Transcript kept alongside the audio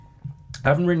I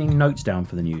haven't written any notes down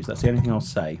for the news. That's the only thing I'll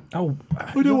say. Oh,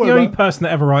 you're the only person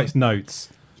that ever writes notes,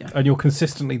 and you're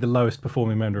consistently the lowest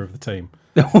performing member of the team.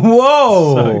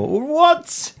 Whoa!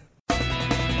 What?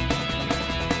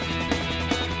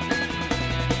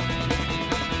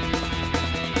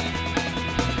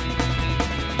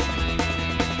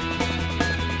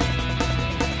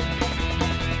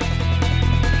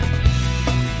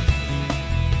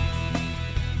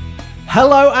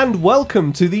 Hello and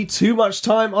welcome to the Too Much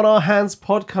Time on Our Hands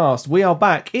podcast. We are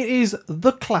back. It is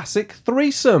the classic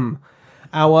threesome.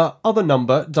 Our other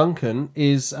number, Duncan,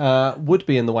 would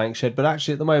be in the wank shed, but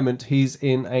actually at the moment he's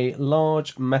in a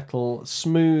large metal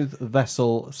smooth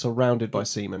vessel surrounded by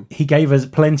seamen. He gave us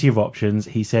plenty of options.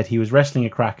 He said he was wrestling a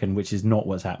kraken, which is not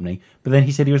what's happening. But then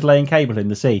he said he was laying cable in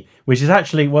the sea, which is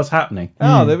actually what's happening.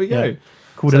 Oh, there we go. Yeah.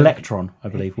 Called Electron, I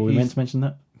believe. Were we meant to mention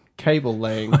that? Cable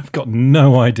laying. I've got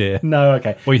no idea. No,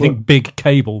 okay. Well, you think big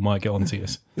cable might get onto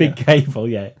us? Big cable,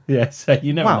 yeah. Yeah, so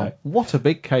you never know. What a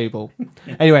big cable.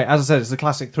 Anyway, as I said, it's the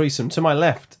classic threesome. To my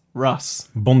left, Russ.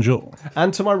 Bonjour.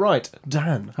 And to my right,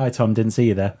 Dan. Hi, Tom. Didn't see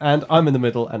you there. And I'm in the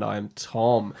middle, and I'm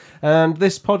Tom. And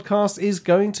this podcast is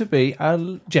going to be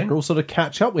a general sort of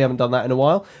catch-up. We haven't done that in a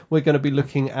while. We're going to be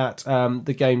looking at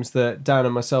the games that Dan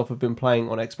and myself have been playing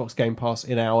on Xbox Game Pass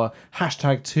in our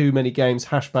hashtag too many games,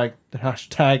 hashtag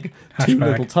too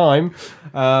little time.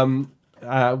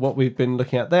 What we've been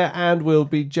looking at there. And we'll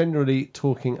be generally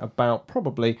talking about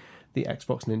probably the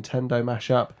Xbox Nintendo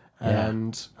mashup. Yeah.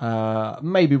 And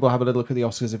maybe we'll have a little look at the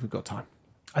Oscars if we've got time.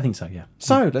 I think so, yeah.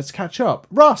 So, let's catch up.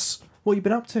 Russ, what have you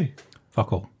been up to?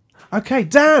 Fuck all. Okay,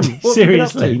 Dan, what have you been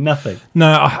up Seriously, to? nothing.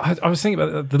 No, I was thinking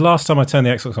about the last time I turned the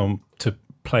Xbox on to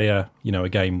play a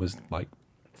game was like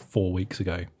 4 weeks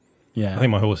ago. Yeah. I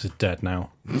think my horse is dead now,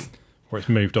 or it's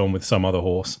moved on with some other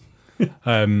horse.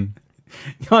 I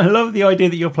love the idea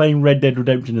that you're playing Red Dead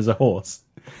Redemption as a horse,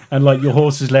 and like your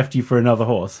horse has left you for another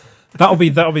horse. That'll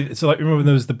be. So, like, remember when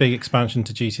there was the big expansion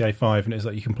to GTA 5, and it's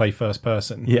like you can play first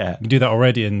person. Yeah. You can do that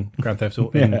already in Grand Theft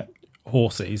Auto in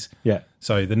horses. Yeah.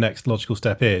 So the next logical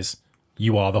step is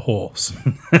you are the horse.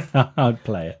 I'd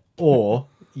play it. Or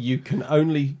you can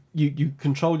only you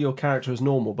control your character as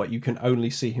normal, but you can only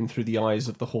see him through the eyes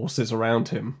of the horses around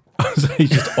him. So he's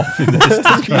just off in the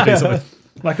distance. Trying to do something.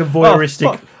 Like a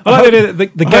voyeuristic... I like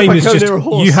the game is go just near a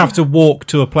horse. you have to walk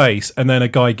to a place, and then a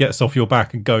guy gets off your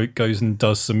back and goes and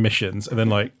does some missions, and then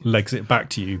like legs it back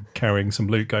to you carrying some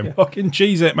loot, going fucking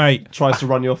cheese it, mate. Tries to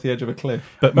run you off the edge of a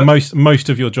cliff. But most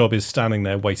of your job is standing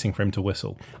there waiting for him to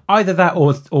whistle. Either that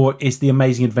or it's the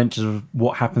amazing adventures of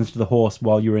what happens to the horse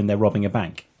while you're in there robbing a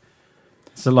bank.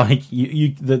 So like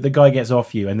the guy gets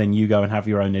off you, and then you go and have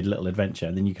your own little adventure,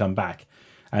 and then you come back,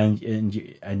 and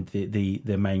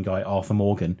the main guy, Arthur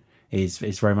Morgan, is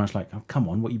very much like, oh, come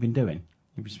on, what you been doing?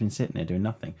 You've just been sitting there doing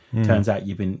nothing. Turns out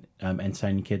you've been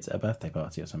entertaining kids at a birthday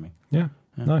party or something. Yeah.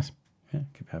 Nice. Yeah,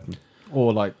 could happen.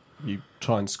 Or like you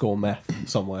try and score meth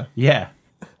somewhere. Yeah.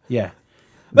 Yeah,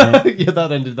 that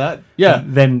ended that. Yeah.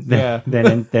 Then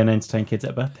entertain kids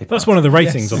at a birthday party. That's one of the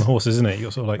ratings on the horse, isn't it? You've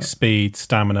got sort of like speed,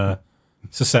 stamina,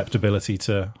 susceptibility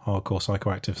to hardcore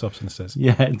psychoactive substances.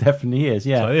 Yeah, it definitely is.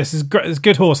 Yeah. So this is great. It's a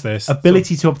good horse. This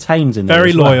Ability to obtain's in there. very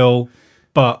as well. loyal,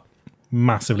 but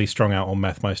massively strung out on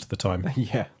meth most of the time.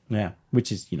 Yeah. Yeah,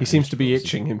 which is He seems to be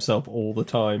itching himself all the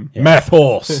time. Yeah. Meth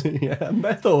horse. Yeah,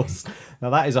 meth horse.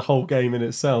 Now that is a whole game in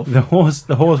itself. The horse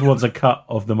wants a cut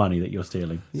of the money that you're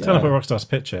stealing. Turn up at Rockstar's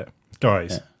pitch it,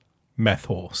 guys. Meth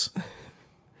horse.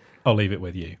 I'll leave it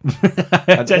with you.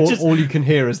 And all you can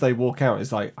hear as they walk out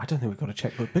is like, I don't think we've got a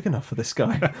checkbook big enough for this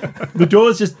guy. The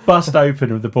doors just bust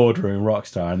open of the boardroom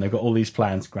Rockstar, and they've got all these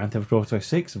plans: Grand Theft Auto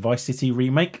 6, Vice City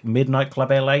remake, Midnight Club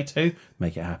LA 2.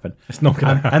 Make it happen. It's not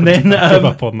going to happen. And then give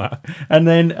up on that. And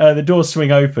then the doors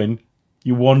swing open.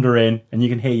 You wander in, and you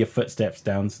can hear your footsteps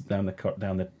down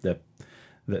the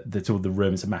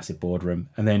room. It's a massive boardroom,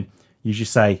 and then you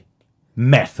just say,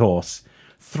 "Meth horse."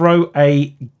 Throw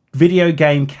a video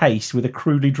game case with a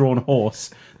crudely drawn horse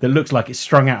that looks like it's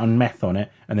strung out on meth on it,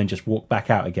 and then just walk back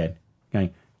out again, going,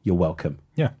 "You're welcome."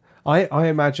 Yeah. I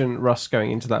imagine Russ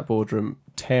going into that boardroom,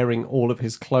 tearing all of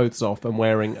his clothes off and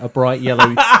wearing a bright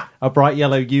yellow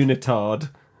unitard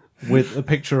with a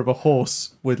picture of a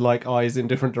horse with like eyes in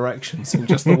different directions and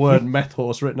just the word meth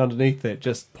horse written underneath it,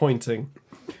 just pointing.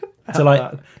 To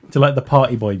like the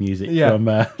party boy music from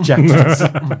Jack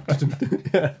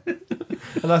Yeah.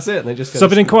 And that's it. And they just go So I've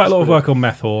been in quite a lot of work on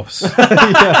Meth Horse.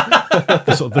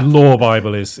 The lore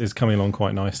Bible is coming along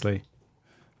quite nicely.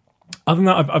 Other than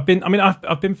that,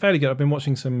 I've been fairly good. I've been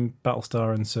watching some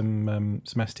Battlestar and some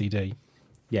STD.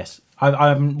 Yes, I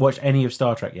haven't watched any of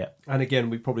Star Trek yet. And again,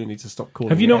 we probably need to stop calling.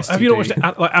 Have you not watched it?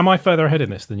 Like, am I further ahead in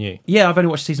this than you? Yeah, I've only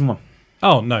watched season 1.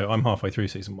 Oh no, I'm halfway through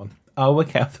season 1. Oh,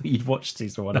 okay. I thought you'd watched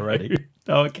season 1 already.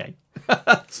 Oh, okay.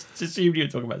 Just assumed you were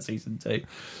talking about season 2.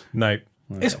 No,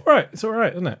 it's all right. It's all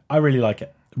right, isn't it? I really like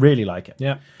it. Really like it.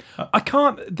 Yeah, I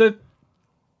can't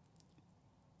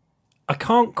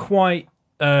quite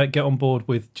get on board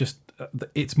with just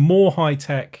it's more high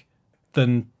tech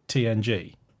than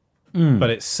TNG, but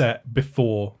it's set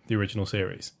before the original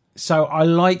series. So I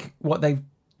like what they've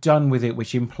done with it,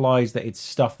 which implies that it's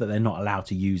stuff that they're not allowed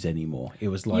to use anymore. It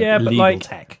was like but legal like-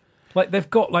 tech. Like they've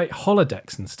got like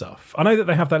holodecks and stuff. I know that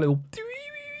they have that little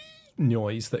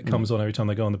noise that comes on every time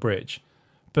they go on the bridge,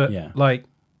 but Yeah. like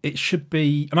it should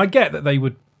be. And I get that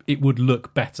it would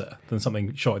look better than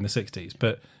something shot in the 60s,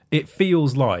 but it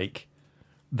feels like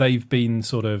they've been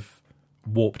sort of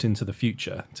warped into the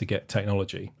future to get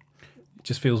technology. It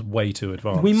just feels way too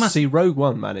advanced. We must- See, Rogue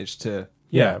One managed to.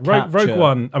 Rogue capture-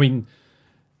 One. I mean,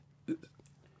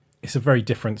 it's a very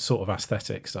different sort of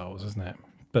aesthetic, Star Wars, isn't it?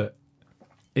 But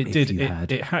it If did. you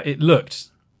had- It looked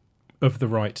of the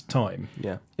right time.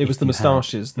 Yeah, it was If the you had-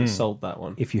 moustaches that sold that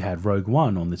one. If you had Rogue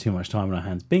One on the Too Much Time on Our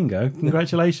Hands bingo,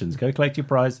 congratulations. Go collect your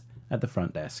prize at the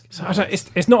front desk. So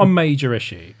it's not a major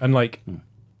issue, and like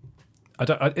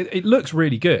it looks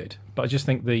really good, but I just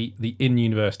think the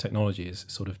in-universe technology is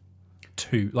sort of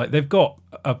too like they've got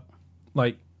a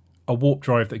warp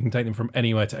drive that can take them from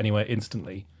anywhere to anywhere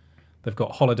instantly. They've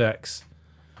got holodecks.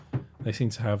 They seem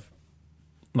to have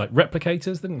like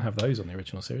replicators. They didn't have those on the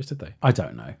original series, did they? I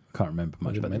don't know. I can't remember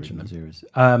much didn't about the mention original series.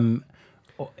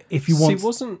 If you want...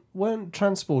 See, weren't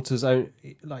transporters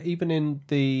like even in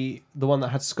the one that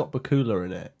had Scott Bakula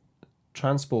in it?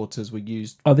 Transporters were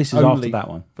used. Oh, this is after only that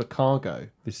one. for cargo.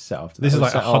 This is set after This that is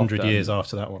one. like set 100 after. years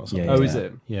after that one or something. Yeah, Oh, is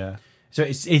it? Yeah. So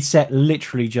it's set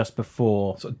literally just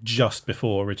before... Sort of just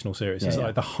before original series. It's Yeah.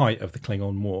 like the height of the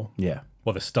Klingon War. Yeah.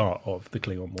 Well, the start of the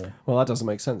Klingon War. Well, that doesn't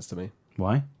make sense to me.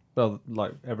 Why? Well,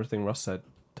 like everything Russ said,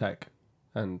 tech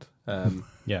and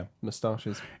Yeah.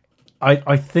 moustaches,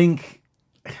 I think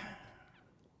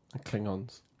and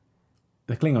Klingons.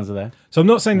 the Klingons are there. So I'm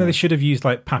not saying that they should have used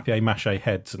like papier-mâché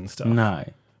heads and stuff. No.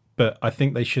 But I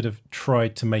think they should have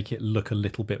tried to make it look a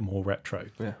little bit more retro.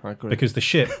 Yeah, I agree. Because the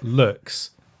ship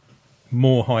looks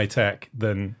more high-tech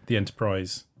than the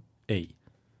Enterprise E.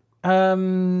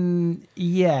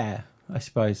 Yeah, I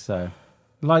suppose so.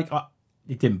 Like,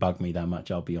 it didn't bug me that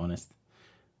much, I'll be honest.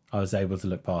 I was able to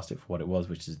look past it for what it was,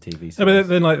 which is a TV series. No, but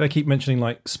then like they keep mentioning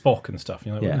like Spock and stuff.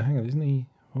 You're like, Yeah. well, hang on, isn't he?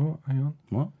 What? Hang on.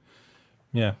 What?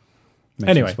 Yeah. Mention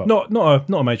Anyway, Spock.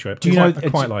 not a major. Do you know? I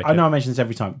quite like I know it. I mention this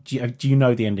every time. Do you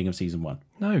know the ending of season 1?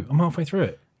 No, I'm halfway through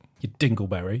it. You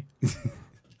dingleberry.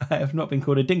 I have not been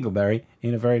called a dingleberry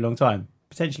in a very long time,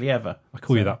 potentially ever. I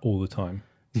call you that all the time.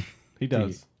 he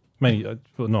does. Mainly,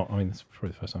 well, not. I mean, it's probably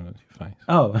the first time I looked at your face.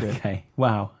 Oh, okay.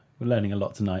 Wow, we're learning a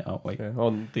lot tonight, aren't we? Yeah,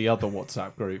 on the other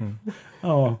WhatsApp group.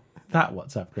 Oh, that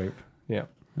WhatsApp group. Yeah.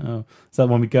 Oh, it's that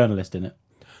one with journalist in it.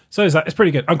 So is that? It's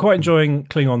pretty good. I'm quite enjoying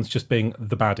Klingons just being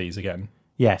the baddies again.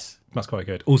 Yes. That's quite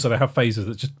good. Also, they have phasers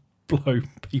that just blow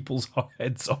people's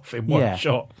heads off in one Yeah.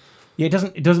 shot. Yeah,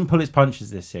 it doesn't pull its punches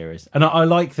this series, and I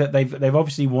like that they've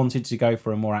obviously wanted to go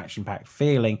for a more action packed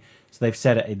feeling, so they've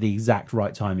set it at the exact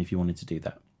right time if you wanted to do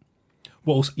that.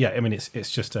 Well, also, yeah. I mean, it's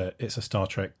just a Star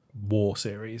Trek war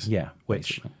series. Yeah, which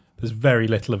basically. there's very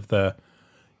little of the.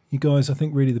 You guys, I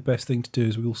think really the best thing to do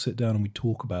is we all sit down and we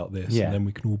talk about this, Yeah. and then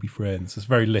we can all be friends. There's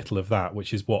very little of that,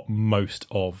 which is what most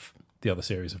of the other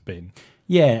series have been.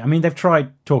 Yeah, I mean they've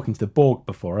tried talking to the Borg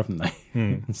before, haven't they,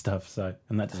 and stuff. So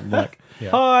and that doesn't work.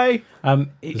 Yeah. Hi.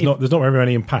 There's not very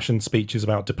many impassioned speeches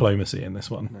about diplomacy in this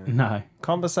one. No,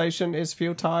 Conversation is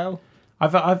futile.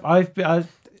 I've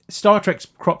Star Trek's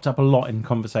cropped up a lot in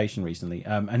conversation recently,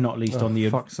 and not least on the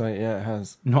Fuck's sake, yeah, it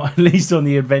has. not least on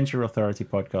the Adventure Authority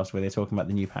podcast where they're talking about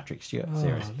the new Patrick Stewart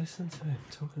series. Listen to him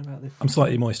talking about this. I'm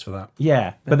slightly moist for that.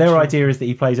 Yeah, but their idea is that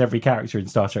he plays every character in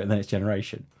Star Trek and then it's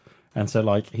Generation, and so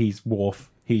like he's Worf,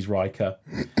 he's Riker,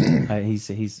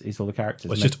 he's all the characters.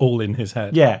 Well, it's And just all in his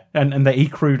head. yeah, and that he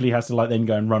crudely has to like then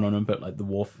go and run on and put like the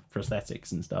Worf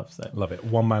prosthetics and stuff. So Love it.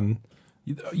 One man.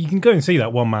 You can go and see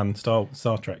that one man Star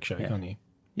Trek show, Yeah. can't you?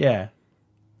 yeah,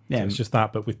 yeah, So it's just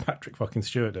that, but with Patrick fucking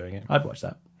Stewart doing it. I'd watch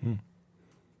that.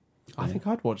 I think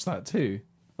I'd watch that too.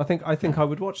 I think I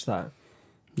would watch that.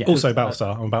 Yeah. Also,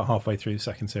 Battlestar. I'm about halfway through the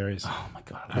second series. Oh my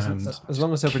god. and As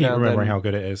long as every keep now and remembering then, how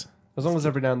good it is. as long as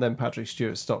every now and then Patrick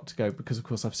Stewart stopped to go, because of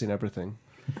course I've seen everything.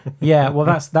 Yeah, well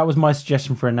that was my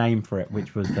suggestion for a name for it,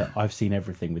 which was that I've seen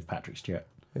everything with Patrick Stewart.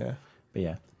 Yeah. But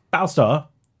yeah, Battlestar.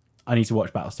 I need to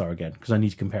watch Battlestar again because I need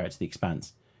to compare it to The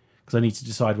Expanse. Because I need to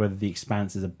decide whether The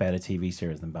Expanse is a better TV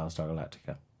series than Battlestar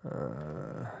Galactica.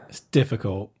 It's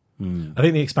difficult I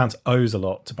think The Expanse owes a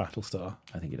lot to Battlestar.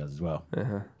 I think it does as well.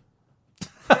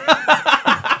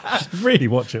 Really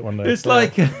watch it one day. It's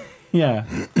like, yeah.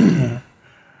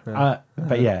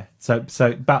 But yeah, so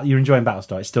you're enjoying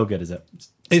Battlestar. It's still good, is it? It's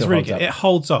Still really holds good. up. It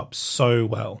holds up so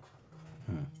well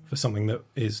for something that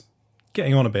is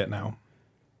getting on a bit now.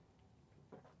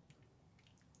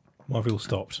 Why have we all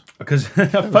stopped? Because a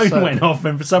phone so- went off,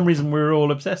 and for some reason we were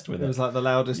all obsessed with It it. was like the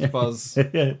loudest buzz.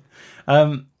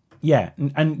 Yeah,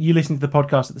 and you listen to the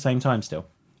podcast at the same time still.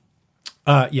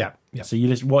 Yeah. So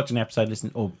you watch an episode,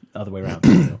 listen, or other way around.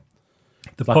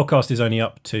 The podcast is only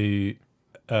up to,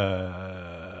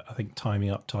 I think, Tie Me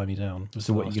Up, Tie Me Down.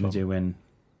 So what are you going to do when?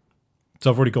 So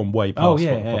I've already gone way past Oh,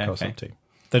 yeah, what the yeah, podcast's okay. up to.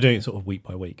 They're doing it sort of week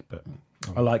by week, but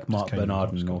I like Mark came in Bernard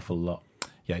and an was awful lot.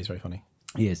 yeah, he's very funny.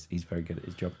 He is. He's very good at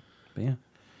his job. But yeah.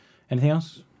 Anything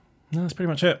else? No, that's pretty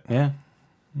much it. Yeah.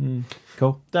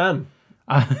 Cool. Dan.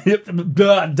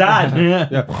 Dan.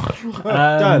 Yeah.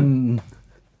 Dan.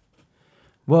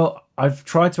 Well, I've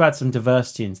tried to add some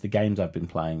diversity into the games I've been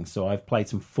playing. So I've played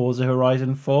some Forza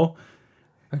Horizon 4.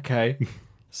 Okay.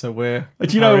 So we're.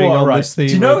 Do you know carrying what? on Right. this Do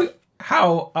theme you know of-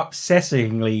 how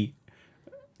obsessingly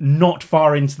not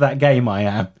far into that game I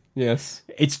am? Yes.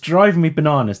 It's driving me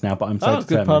bananas now, but I'm so Oh, good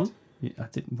determined. pun. Yeah, I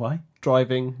didn't. Why?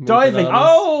 Driving. Driving. bananas.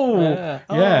 Oh, Yeah.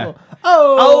 yeah.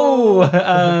 Oh.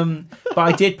 But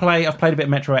I did play. I've played a bit of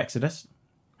Metro Exodus.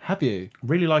 Have you?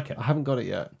 Really like it. I haven't got it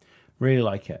yet. Really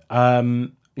like it.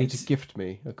 You need It's to gift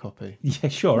me a copy. yeah,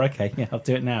 sure, okay, yeah, I'll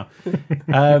do it now.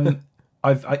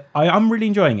 I'm really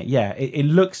enjoying it. Yeah, it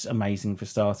looks amazing for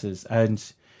starters,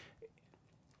 and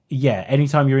yeah,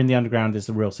 anytime you're in the underground, there's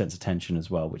a real sense of tension as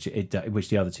well, which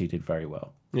the other two did very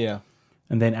well. Yeah.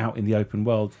 And then out in the open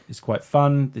world is quite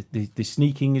fun. The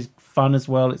sneaking is fun as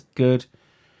well. It's good.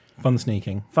 Fun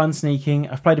sneaking. Fun sneaking.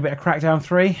 I've played a bit of Crackdown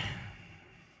 3.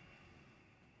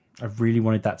 I really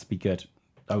wanted that to be good.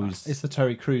 It's the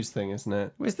Terry Crews thing, isn't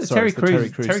it? It's the Sorry, Terry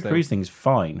it's Crews. thing. Terry Crews thing's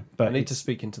fine, but I need to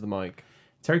speak into the mic.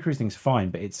 Terry Crews thing's fine,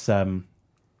 but it's just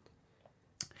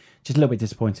a little bit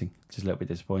disappointing.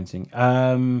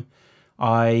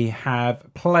 I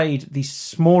have played the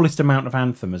smallest amount of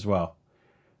Anthem as well,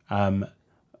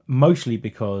 mostly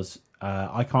because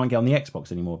I can't get on the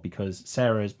Xbox anymore because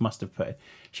Sarah must have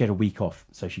she had a week off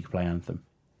so she could play Anthem.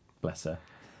 Bless her.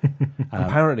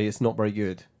 Apparently, it's not very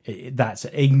good.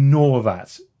 Ignore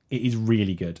that. It is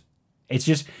really good. It's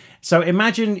just so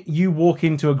imagine you walk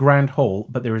into a grand hall,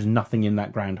 but there is nothing in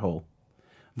that grand hall.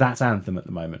 That's Anthem at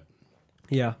the moment.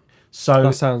 Yeah. So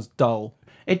That sounds dull.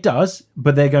 it does,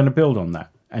 but they're going to build on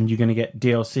that, and you're going to get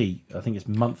DLC. I think it's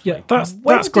monthly. Yeah, that's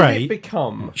When that's did great. it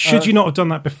become? Should you not have done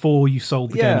that before you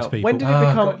sold the yeah, game to people? when did it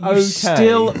become God, okay? you've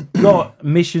still got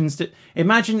missions to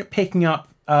imagine picking up.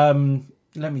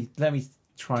 Let me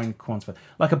try and quantify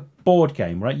like a board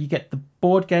game, right? You get the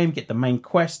board game, get the main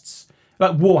quests,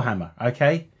 like Warhammer.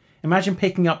 Okay, imagine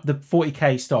picking up the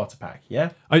 40k starter pack. Yeah,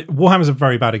 Warhammer's a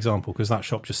very bad example because that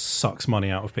shop just sucks money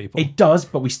out of people. it does,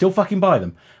 but we still fucking buy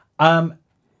them.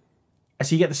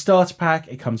 So you get the starter pack.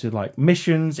 It comes with like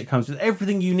missions. It comes with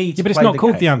everything you need. Yeah, to but it's play not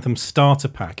called game. the Anthem starter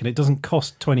pack, and it doesn't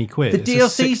cost 20 quid. The It's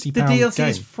a DLC. The £60 DLC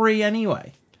is game. free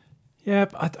anyway. Yeah,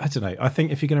 but I don't know. I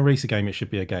think if you're going to release a game, it should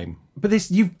be a game. But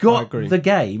you've I got agree. the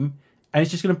game, and it's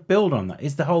just going to build on that.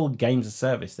 It's the whole games as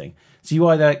service thing. So you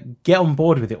either get on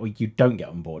board with it or you don't get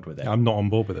on board with it. I'm not on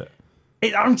board with it.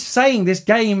 I'm saying this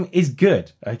game is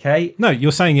good. Okay. No,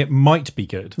 you're saying it might be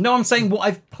good. No, I'm saying what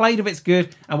I've played of it's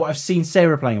good, and what I've seen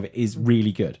Sarah playing of it is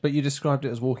really good. But you described it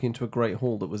as walking into a great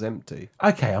hall that was empty.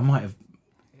 Okay, I might have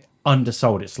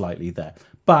undersold it slightly there,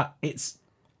 but it's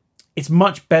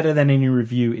much better than any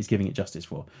review is giving it justice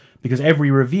for, because every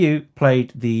review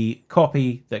played the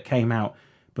copy that came out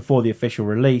before the official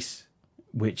release,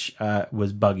 which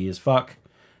was buggy as fuck.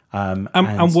 And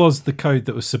was the code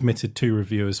that was submitted to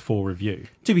reviewers for review.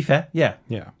 To be fair, yeah,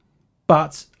 Yeah.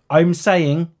 but I'm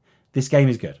saying this game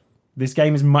is good. This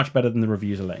game is much better than the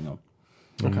reviews are letting on.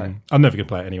 Okay. I'm never going to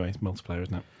play it anyway. It's multiplayer,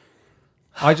 isn't it?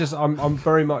 I'm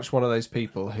very much one of those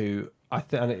people who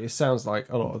and it sounds like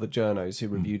a lot of the journos who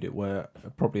reviewed it were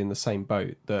probably in the same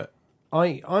boat, that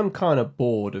I'm kind of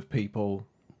bored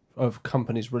of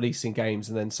companies releasing games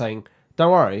and then saying,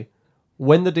 don't worry,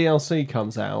 when the DLC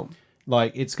comes out,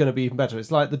 like, it's going to be even better.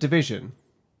 It's like The Division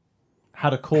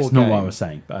had a core That's game. not what I was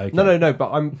saying. But okay. No,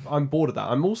 but I'm bored of that.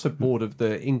 I'm also bored of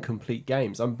the incomplete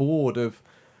games. I'm bored of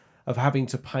having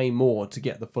to pay more to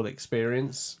get the full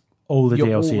experience. All the You're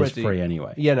DLC is already- free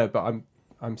anyway. Yeah, no, but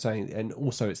I'm saying, and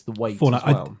also it's the weight Fallout,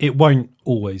 as well. it won't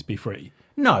always be free.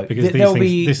 No, Because there'll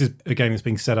be this is a game that's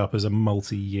being set up as a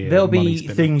multi-year there'll money be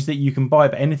spinner. things that you can buy,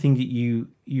 but anything that you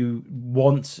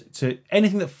want to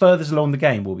anything that furthers along the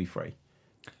game will be free.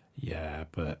 Yeah,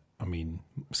 but I mean,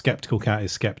 Skeptical Cat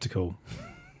is skeptical.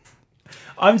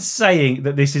 I'm saying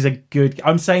that this is a good.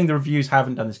 I'm saying the reviews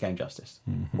haven't done this game justice.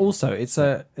 Also, it's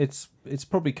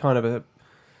probably kind of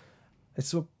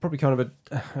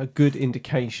a good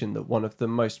indication that one of the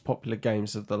most popular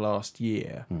games of the last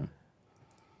year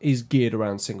is geared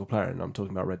around single player, and I'm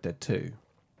talking about Red Dead 2.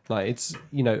 Like, it's,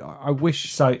 I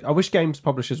wish games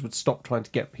publishers would stop trying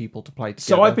to get people to play together.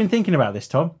 So I've been thinking about this,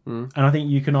 Tom, and I think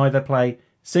you can either play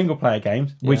single player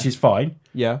games, which is fine,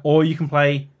 or you can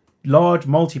play large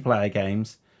multiplayer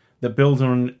games that build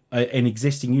on an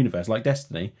existing universe like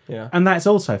Destiny, and that's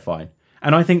also fine.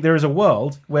 And I think there is a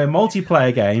world where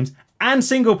multiplayer games and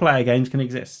single player games can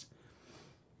exist.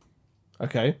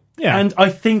 Okay. Yeah. And I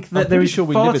think that there is sure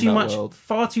we far live in too that much world.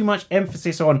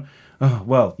 emphasis on,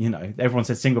 everyone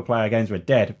said single player games were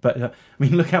dead, but I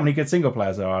mean, look how many good single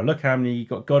players there are. Look how many you've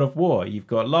got. God of War, you've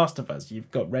got Last of Us, you've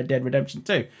got Red Dead Redemption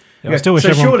 2. I still wish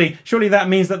everyone... surely that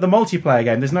means that the multiplayer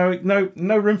game, there's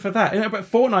no room for that. But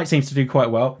Fortnite seems to do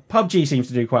quite well. PUBG seems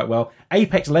to do quite well.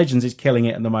 Apex Legends is killing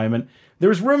it at the moment.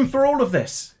 There is room for all of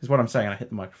this, is what I'm saying. I hit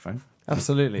the microphone.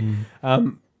 Absolutely.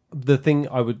 The thing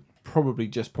I would probably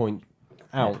just point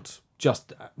out,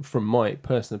 just from my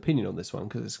personal opinion on this one,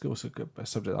 because it's also a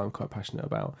subject that I'm quite passionate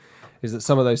about, is that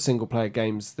some of those single player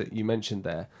games that you mentioned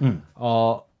there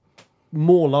are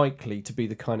more likely to be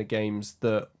the kind of games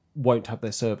that won't have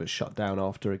their servers shut down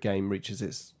after a game reaches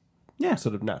its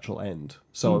sort of natural end.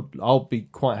 So I'll be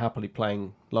quite happily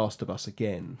playing Last of Us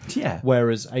again. Yeah.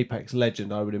 Whereas Apex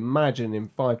Legend, I would imagine in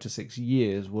 5 to 6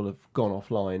 years will have gone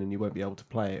offline and you won't be able to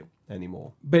play it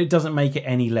anymore. But it doesn't make it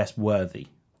any less worthy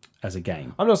as a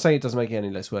game. I'm not saying it doesn't make it any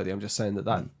less worthy. I'm just saying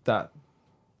that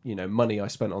money I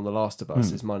spent on The Last of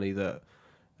Us is money that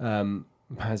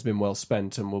has been well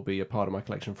spent and will be a part of my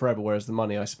collection forever. Whereas the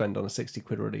money I spend on a 60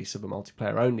 quid release of a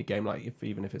multiplayer only game, like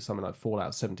even if it's something like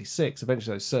Fallout 76,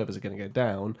 eventually those servers are going to go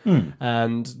down,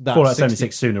 and that Fallout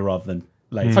 76 sooner rather than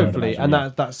later. hopefully, and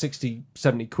that 60,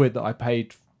 70 quid that I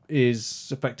paid is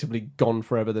effectively gone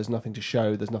forever. There's nothing to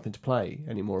show. There's nothing to play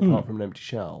anymore apart from an empty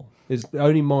shell. Is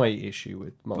only my issue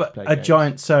with multiplayer But a games.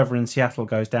 giant server in Seattle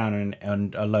goes down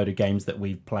and a load of games that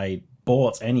we've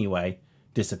bought anyway,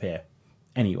 disappear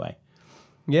anyway.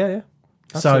 Yeah.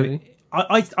 Absolutely. So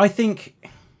I think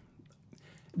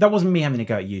that wasn't me having a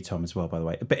go at you, Tom, as well, by the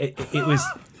way. But it was...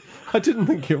 I didn't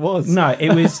think it was. No,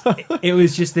 it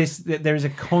was just this... There is a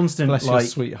constant... Bless your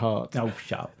sweetheart. Oh,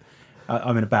 shut up.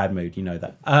 I'm in a bad mood, you know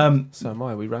that. So am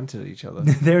I. We ranted at each other.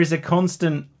 There is a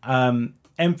constant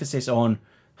emphasis on...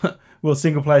 Well,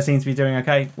 single player seems to be doing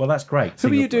okay. Well, that's great. Who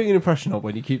are you doing an impression of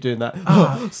when you keep doing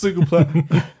that? Single player.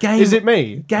 Is it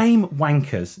me? Game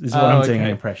wankers is what I'm doing an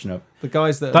impression of. The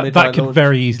guys that that could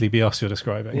very easily be us you're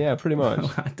describing. Yeah, pretty much.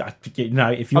 No,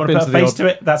 if you want to put a face to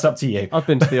it, that's up to you. I've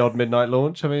been to the odd midnight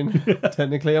launch. I mean,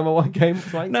 technically I'm a one game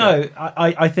wanker. No,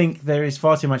 I think there is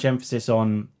far too much emphasis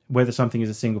on whether something is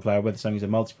a single player, whether something is a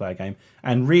multiplayer game.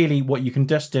 And really what you can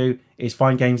just do is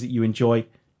find games that you enjoy,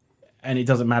 and it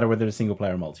doesn't matter whether it's single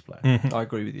player or multiplayer. I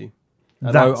agree with you.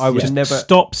 And I would Just never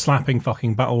stop slapping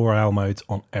fucking battle royale modes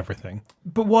on everything.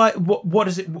 But why? What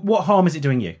is it? What harm is it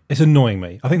doing you? It's annoying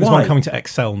me. I think there's Why? one coming to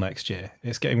Excel next year.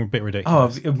 It's getting a bit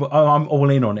ridiculous. I'm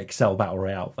all in on Excel Battle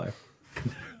Royale though.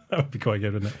 That would be quite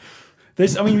good, wouldn't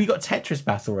it? We've got Tetris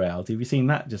Battle Royale. Have you seen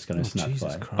that? Just going to snap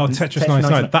Jesus by. Christ. Oh, Tetris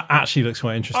 99. That actually looks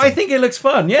quite interesting. I think it looks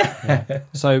fun. Yeah.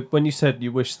 So when you said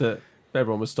you wish that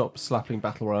everyone would stop slapping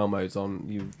battle royale modes on,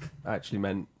 you actually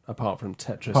meant apart from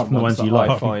Tetris, Apart from and the ones that you like.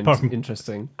 I find Apart from-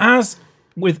 interesting. As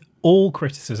with all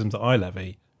criticisms that I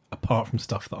levy, apart from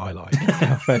stuff that I like.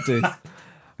 Fair dues.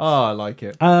 Oh, I like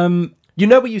it. Um. You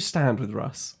know where you stand with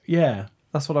Russ. Yeah.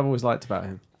 That's what I've always liked about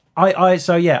him.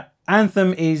 So yeah,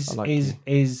 Anthem is I like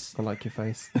is I like your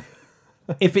face.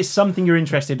 if it's something you're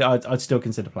interested, I'd still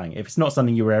consider playing it. If it's not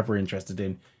something you were ever interested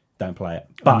in, don't play it.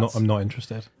 But I'm not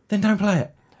interested. then don't play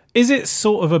it. Is it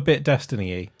sort of a bit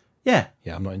Destiny-y? Yeah.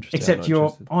 Yeah, I'm not interested. Except not you're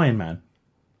interested. Iron Man.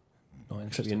 Not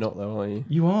Except interested. you're not though, are you?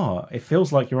 You are. It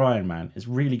feels like you're Iron Man. It's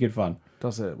really good fun.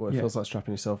 Does it? Well, it Yeah. feels like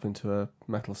strapping yourself into a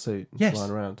metal suit and Yes.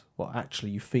 flying around. Well,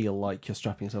 actually, you feel like you're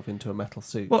strapping yourself into a metal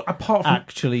suit. Well, apart from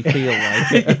Actually feel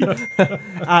like it.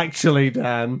 Actually,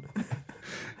 Dan.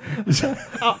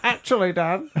 Oh, actually,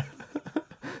 Dan.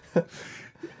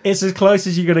 it's as close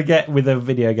as you're going to get with a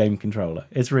video game controller.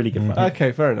 It's really good fun.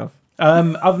 Okay, fair enough.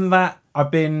 Other than that,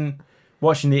 I've been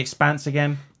watching The Expanse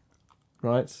again.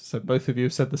 Right, so both of you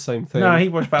have said the same thing. No, he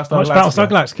watched Battlestar Oh, it's Galactica. Battlestar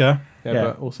Galactica. yeah,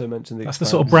 but also mentioned the That's the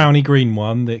sort of browny green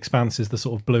one. The Expanse is the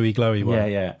sort of bluey glowy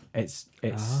one. Yeah. It's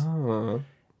Oh.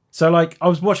 so like I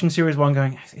was watching Series 1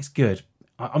 going, it's good.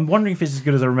 I'm wondering if it's as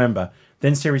good as I remember.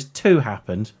 Then Series 2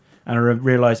 happened, and I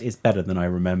realised it's better than I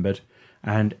remembered.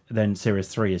 And then Series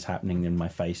 3 is happening in my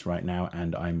face right now,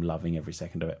 and I'm loving every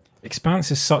second of it.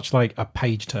 Expanse is such like a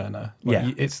page turner. Like,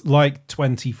 Yeah. it's like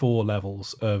 24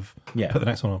 levels of Yeah. put the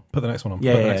next one on, put the next one on,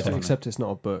 Yeah, put the yeah, next one on. Except it's not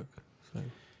a book. So.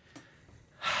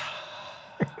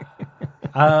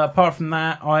 Apart from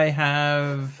that, I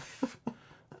have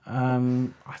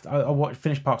I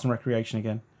finished Parks and Recreation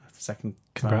again. Second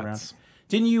time around. Congrats.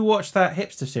 Didn't you watch that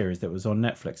hipster series that was on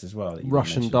Netflix as well? that you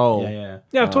Russian mentioned? Doll. Yeah.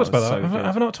 Yeah, I've Oh, talked about it's that. so Have, good.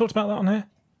 have I not talked about that on here?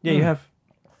 Yeah, you have.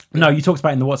 No, you talked about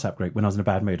it in the WhatsApp group when I was in a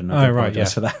bad mood, and I Oh, right, apologise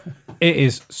yeah. for that. It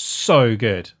is so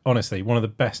good. Honestly, one of the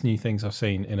best new things I've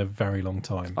seen in a very long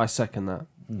time. I second that.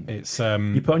 It's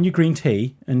You put on your green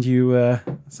tea and you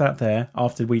sat there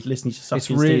after we listened to It's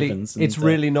Sufjan really, Stevens. it's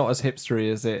really not as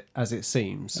hipstery as it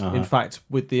seems. Uh-huh. In fact,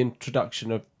 with the introduction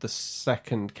of the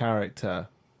second character,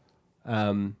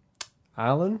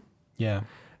 Alan, yeah.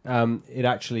 it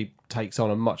actually takes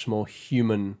on a much more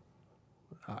human.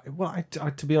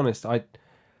 To be honest,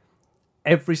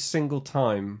 every single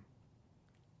time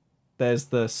there's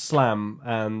the slam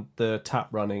and the tap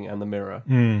running and the mirror.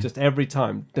 Just every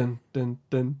time. Dun, dun,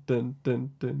 dun, dun,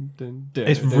 dun, dun, dun, dun,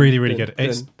 It's dun, really, really dun, good. dun,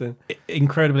 It's dun.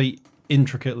 incredibly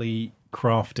intricately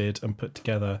crafted and put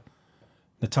together.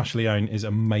 Natasha Lyonne is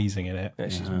amazing in it. Yeah,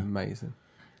 she's amazing.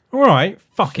 All right,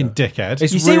 fucking dickhead.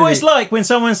 It's You see what really- it's like when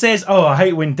someone says, "Oh, I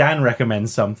hate when Dan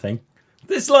recommends something."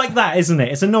 It's like that, isn't it?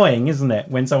 It's annoying, isn't it,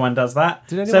 when someone does that?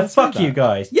 Did So anyone say fuck that? you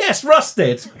guys. Yes,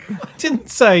 Rusted. I didn't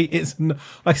say it's.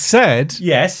 I said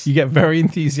Yes, you get very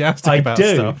enthusiastic I about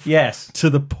do. stuff Yes, to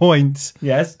the point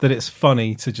yes. that it's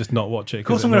funny to just not watch it. Of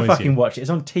course, I'm going to fucking watch it. It's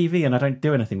on TV, and I don't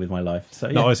do anything with my life. So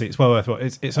yeah. No, honestly, it's well worth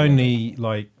it. It's only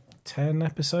like 10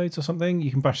 episodes or something.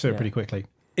 You can bash through it pretty quickly.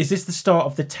 Is this the start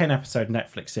of the 10-episode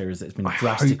Netflix series that's been I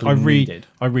drastically really, needed?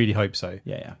 I really hope so.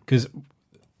 Yeah. Because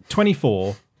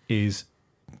 24 is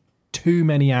too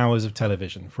many hours of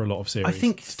television for a lot of series. I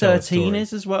think to tell a 13 story.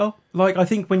 is as well. Like, I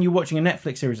think when you're watching a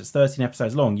Netflix series that's 13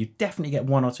 episodes long, you definitely get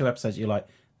 1 or 2 episodes you're like,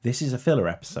 this is a filler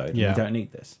episode. Yeah. You don't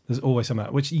need this. There's always some of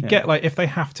that, which you get like if they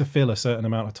have to fill a certain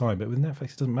amount of time, but with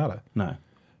Netflix it doesn't matter. No.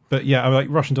 But yeah, I mean, like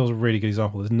Russian Doll's a really good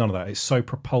example. There's none of that. It's so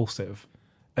propulsive.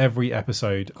 Every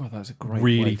episode God, that's a great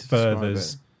really way to describe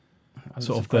furthers That's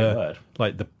sort a of great the word.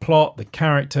 like the plot, the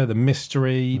character, the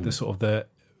mystery, the sort of the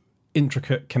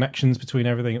intricate connections between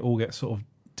everything. It all gets sort of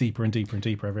deeper and deeper and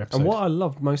deeper every episode. And what I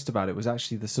loved most about it was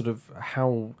actually the sort of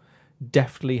how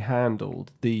deftly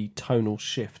handled the tonal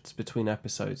shifts between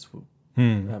episodes.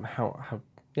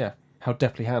 How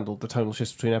deftly handled the tonal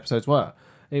shifts between episodes were.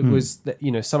 It was that,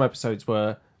 some episodes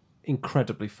were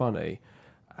incredibly funny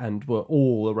and were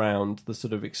all around the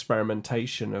sort of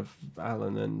experimentation of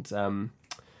Alan and can't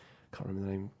remember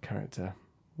the name character.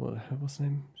 What's her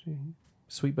name?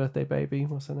 Sweet Birthday Baby.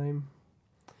 What's her name?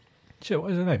 Shit,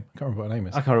 what is her name? I can't remember what her name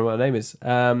is. I can't remember what her name is.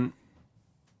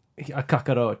 A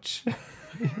cockroach.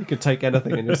 You can take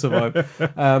anything and you'll survive.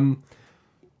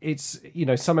 It's,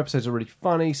 some episodes are really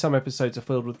funny. Some episodes are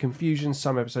filled with confusion.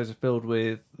 Some episodes are filled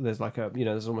with, there's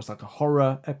almost like a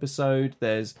horror episode.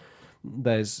 There's,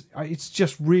 it's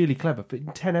just really clever. But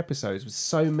in 10 episodes with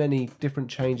so many different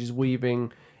changes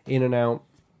weaving in and out.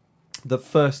 The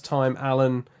first time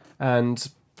Alan and,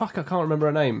 I can't remember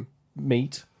her name,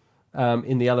 meet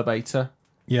in the elevator.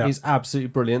 Yeah. Is absolutely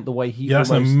brilliant. The way he Yeah, that's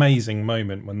an almost, amazing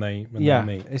moment when they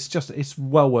meet. it's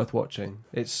well worth watching.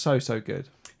 It's so good.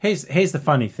 Here's the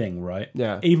funny thing, right?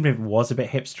 Yeah. Even if it was a bit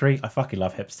hipstery, I fucking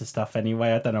love hipster stuff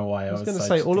anyway. I don't know why I I was was going to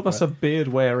so say all of stupid. us are beard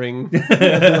wearing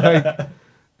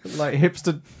like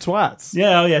hipster twats.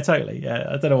 Yeah, oh yeah, totally. Yeah,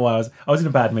 I don't know why I was in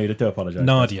a bad mood. I do apologise.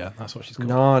 Nadia, that's what she's called.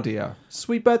 Nadia,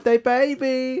 sweet birthday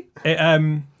baby.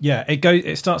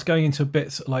 It starts going into a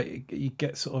bit like you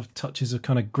get sort of touches of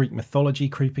kind of Greek mythology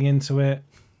creeping into it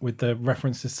with the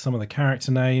references to some of the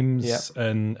character names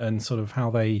and sort of how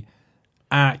they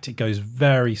act. It goes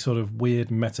very sort of weird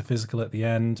and metaphysical at the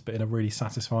end, but in a really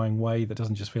satisfying way that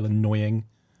doesn't just feel annoying.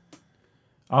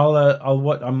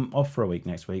 I'm off for a week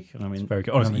next week, and It's very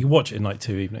good. Honestly, you watch it in like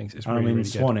 2 evenings. It's I'm really, in really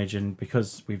good. Swanage, and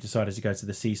because we've decided to go to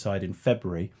the seaside in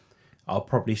February, I'll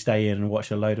probably stay in and watch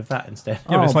a load of that instead.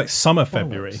 Yeah, but it's Oh, like summer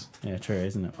February. Yeah, true,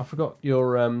 isn't it? I forgot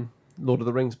your Lord of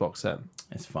the Rings box set.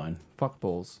 It's fine. Fuck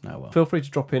balls. Oh well. Feel free to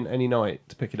drop in any night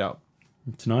to pick it up.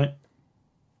 Tonight?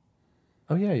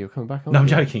 Oh yeah, you're coming back. No, I'm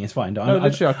aren't you? joking. It's fine.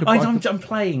 Literally, I'm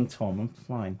playing, Tom. I'm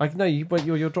fine. No,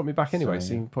 you'll drop me back anyway. Sorry,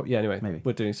 so you can anyway, Maybe.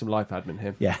 we're doing some life admin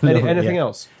here. Yeah. Anything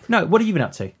else? No, what have you been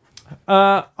up to?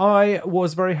 I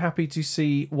was very happy to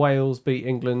see Wales beat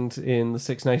England in the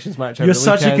Six Nations match over You're the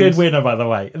such a weekend. good winner, by the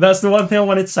way. That's the one thing I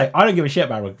wanted to say. I don't give a shit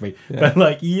about rugby, but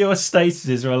like your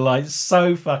statuses are like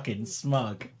so fucking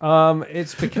smug.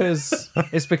 It's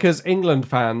because England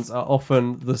fans are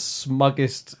often the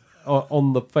smuggest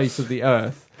on the face of the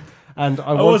earth, and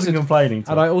I wasn't complaining.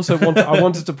 And I also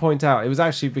wanted to point out it was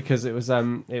actually because it was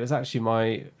actually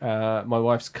my my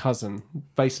wife's cousin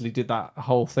basically did that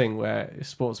whole thing where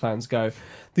sports fans go,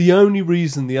 the only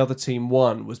reason the other team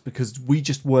won was because we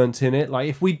just weren't in it. Like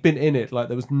if we'd been in it, like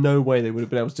there was no way they would have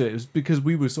been able to do it. It was because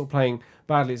we were sort of playing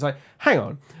badly. It's like, hang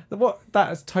on, what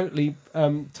that is totally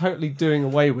doing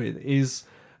away with is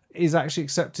actually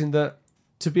accepting that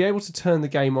to be able to turn the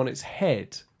game on its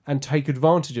head and take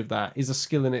advantage of that is a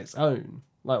skill in its own.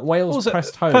 Like Wales Also,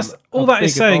 pressed home. plus, all a that big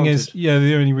is saying advantage. is,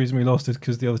 the only reason we lost is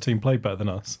because the other team played better than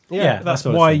us. Yeah, That's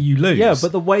what I was why saying. you lose. Yeah,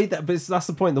 but that's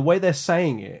the point. The way they're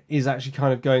saying it is actually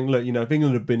kind of going, look, if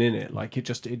England had been in it, like it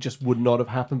just would not have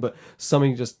happened. But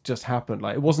something just happened.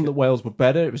 Like it wasn't that Wales were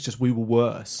better; it was just we were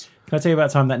worse. Can I tell you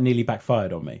about a time that nearly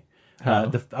backfired on me?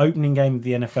 The opening game of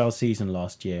the NFL season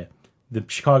last year, the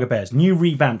Chicago Bears, new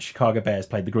revamped Chicago Bears,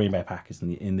 played the Green Bay Packers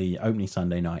in the opening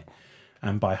Sunday night,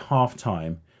 and by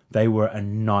halftime they were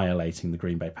annihilating the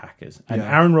Green Bay Packers. And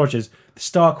Aaron Rodgers, the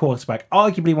star quarterback,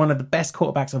 arguably one of the best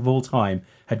quarterbacks of all time,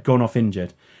 had gone off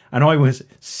injured, and I was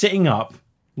sitting up,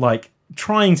 like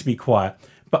trying to be quiet,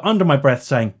 but under my breath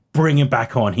saying, bring him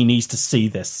back on. He needs to see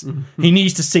this. He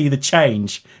needs to see the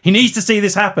change. He needs to see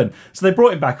this happen. So they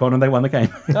brought him back on and they won the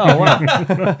game. Oh wow!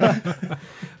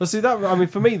 Well, see that. I mean,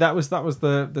 for me, that was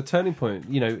the turning point.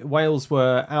 Wales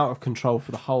were out of control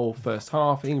for the whole first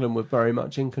half. England were very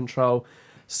much in control.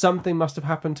 Something must have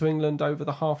happened to England over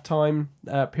the half-time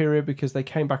period because they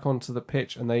came back onto the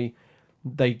pitch and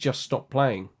they just stopped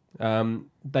playing.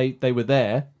 They were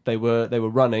there. They were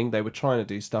running. They were trying to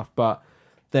do stuff, but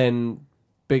then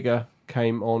bigger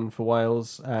came on for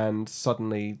Wales, and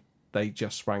suddenly they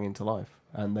just sprang into life.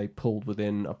 And they pulled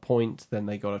within a point. Then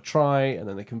they got a try, and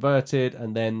then they converted,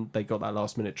 and then they got that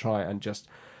last-minute try, and just.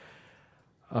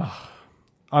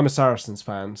 I'm a Saracens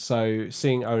fan, so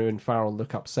seeing Owen Farrell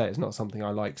look upset is not something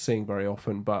I like seeing very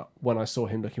often. But when I saw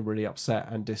him looking really upset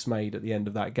and dismayed at the end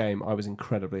of that game, I was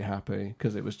incredibly happy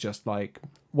because it was just like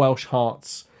Welsh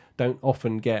hearts don't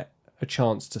often get a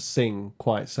chance to sing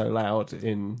quite so loud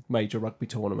in major rugby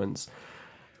tournaments.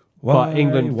 Why,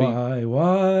 England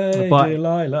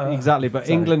Delilah? Exactly, but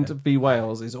Sorry. England v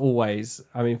Wales is always.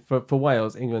 I mean, for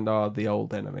Wales, England are the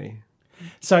old enemy.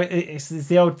 So it's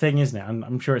the old thing, isn't it?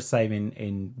 I'm sure it's the same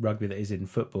in rugby that is in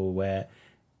football, where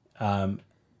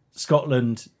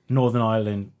Scotland, Northern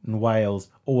Ireland, and Wales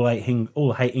all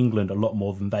hate England a lot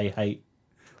more than they hate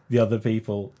the other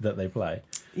people that they play.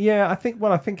 Yeah, I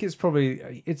think it's probably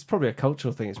a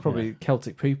cultural thing. It's probably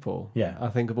Celtic people. Yeah. I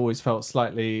think have always felt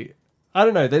slightly. I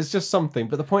don't know. There's just something,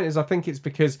 but the point is, I think it's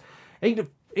because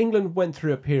England went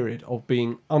through a period of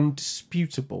being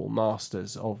undisputable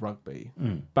masters of rugby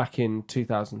back in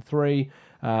 2003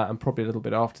 and probably a little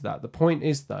bit after that. The point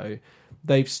is, though,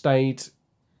 they've stayed.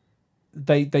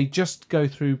 They just go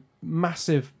through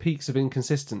massive peaks of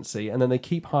inconsistency, and then they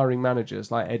keep hiring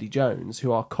managers like Eddie Jones,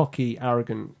 who are cocky,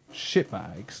 arrogant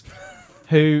shitbags,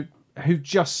 who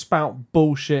just spout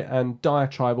bullshit and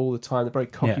diatribe all the time. They're very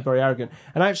cocky, very arrogant,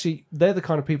 and actually, they're the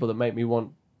kind of people that make me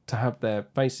want to have their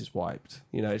faces wiped.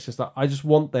 It's just like I just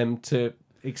want them to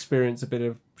experience a bit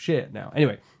of shit now.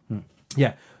 Anyway,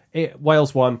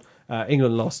 Wales won,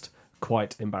 England lost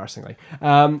quite embarrassingly.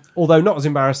 Although not as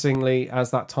embarrassingly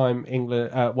as that time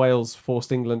Wales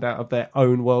forced England out of their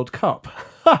own World Cup,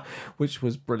 which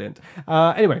was brilliant.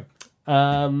 Anyway.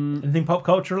 Anything pop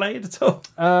culture related at all?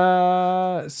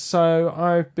 So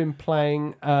I've been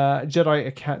playing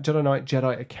Jedi Knight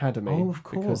Jedi Academy. Oh, of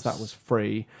course. Because that was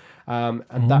free.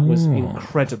 And that was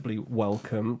incredibly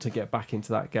welcome to get back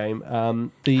into that game.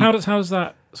 How does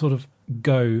that sort of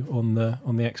go on the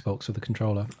Xbox with the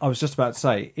controller? I was just about to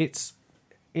say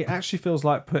it actually feels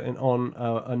like putting on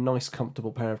a nice,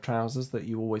 comfortable pair of trousers that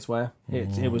you always wear.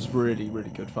 It was really, really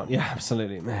good fun. Yeah,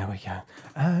 absolutely. There we go.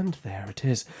 And there it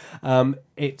is.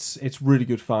 It's really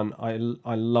good fun.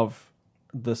 I love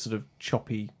the sort of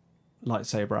choppy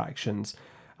lightsaber actions.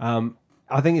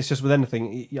 I think it's just with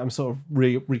anything, I'm sort of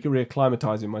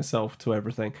reacclimatizing myself to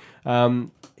everything.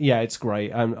 Yeah, it's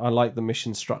great. I like the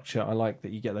mission structure. I like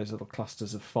that you get those little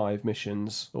clusters of 5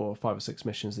 missions or 5 or 6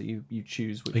 missions that you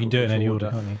choose. Which You can do it in any order,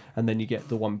 can't you? and then you get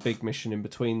the one big mission in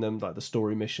between them, like the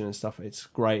story mission and stuff. It's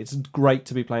great. It's great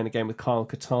to be playing a game with Kyle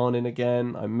Katarn in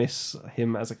again. I miss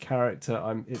him as a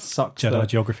character. It sucks. Jedi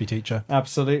geography teacher.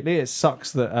 Absolutely, it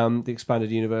sucks that the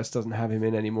expanded universe doesn't have him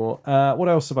in anymore. What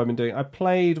else have I been doing? I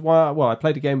played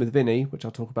a game with Vinny, which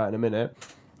I'll talk about in a minute.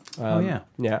 Oh yeah.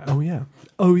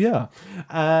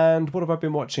 And what have I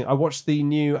been watching? I watched the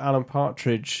new Alan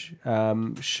Partridge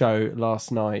show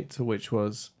last night, which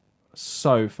was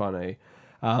so funny.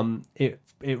 It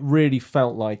really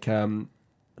felt like a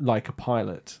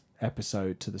pilot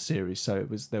episode to the series. So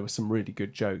there were some really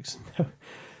good jokes,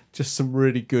 just some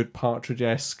really good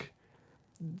Partridge-esque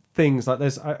things. Like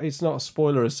it's not a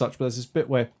spoiler as such, but there's this bit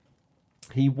where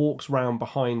he walks round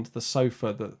behind the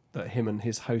sofa that him and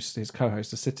his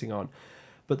co-host are sitting on,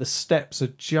 but the steps are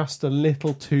just a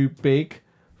little too big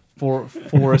for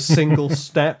a single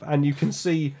step, and you can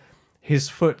see his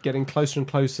foot getting closer and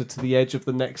closer to the edge of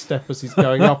the next step as he's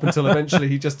going up, until eventually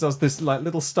he just does this like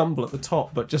little stumble at the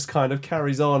top, but just kind of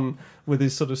carries on with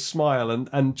his sort of smile,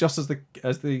 and just as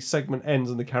the segment ends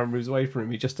and the camera moves away from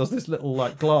him, he just does this little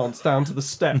like glance down to the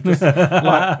step, just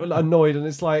like annoyed, and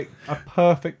it's like a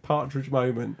perfect Partridge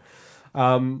moment.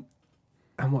 And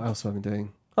what else have I been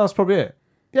doing? Oh, that's probably it.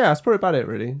 Yeah, that's probably about it,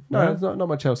 really. No, there's not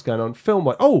much else going on.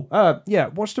 Film-wise. Yeah,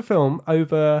 watched a film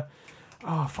over...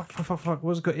 Oh, fuck. What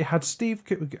was it called? It had Steve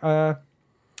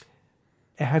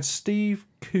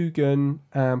Coogan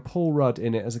and Paul Rudd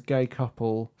in it as a gay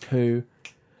couple who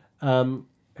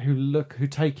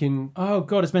take in... Oh,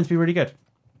 God, it's meant to be really good.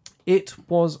 It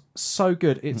was so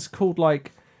good. It's called,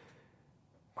 like...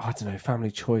 I don't know,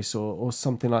 Family Choice or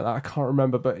something like that. I can't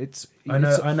remember, but I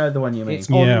know the one you mean. It's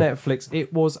on Netflix.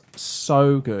 It was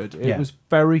so good. It was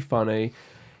very funny.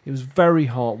 It was very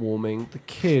heartwarming. The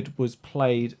kid was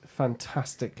played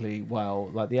fantastically well.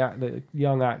 Like the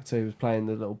young actor who was playing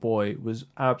the little boy was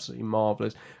absolutely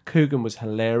marvellous. Coogan was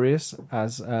hilarious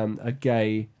as a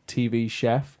gay TV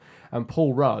chef. And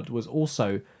Paul Rudd was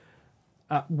also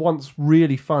at once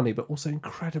really funny, but also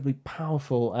incredibly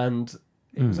powerful, and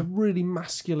it was a really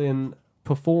masculine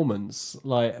performance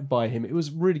by him. It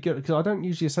was really good, because I don't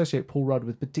usually associate Paul Rudd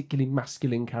with particularly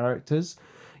masculine characters.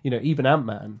 You know, even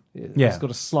Ant-Man, he's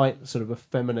got a slight sort of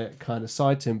effeminate kind of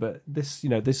side to him. But this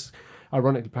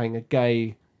ironically playing a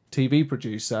gay TV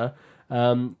producer,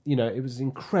 it was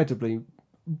incredibly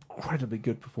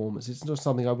good performance. It's not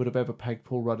something I would have ever pegged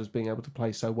Paul Rudd as being able to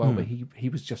play so well, but he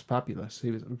was just fabulous.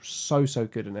 He was so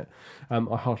good in it. I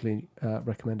heartily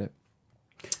recommend it.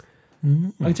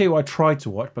 I can tell you what I tried to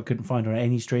watch but couldn't find on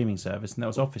any streaming service, and that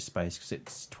was Office Space, because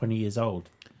it's 20 years old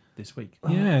this week.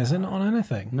 Yeah, is it not on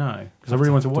anything? No, because I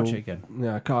really want to watch it again.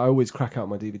 Yeah, I always crack out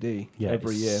my DVD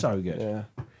every year. So good. Yeah.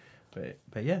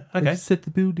 But yeah, okay. Set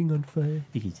the building on fire.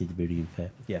 You can set the building on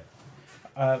fire. Yeah.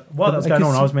 While that was going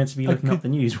on, I was meant to be looking up the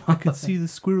news. I could see the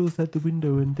squirrels at the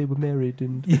window, and they were married.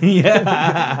 And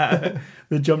yeah,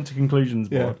 the jump to conclusions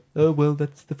board. Oh well,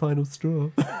 that's the final straw.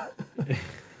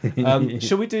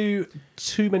 Shall we do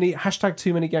too many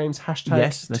games, yes,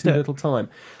 let's too do it. little time?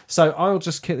 So I'll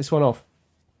just kick this one off.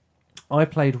 I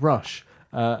played Rush,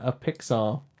 a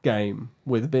Pixar game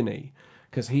with Vinny,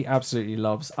 because he absolutely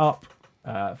loves Up,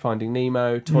 Finding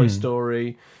Nemo, Toy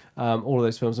Story, all of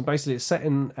those films. And basically it's set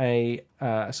in a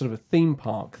sort of a theme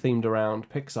park themed around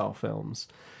Pixar films.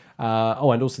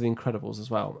 And also The Incredibles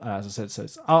as well. As I said, so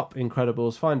it's Up,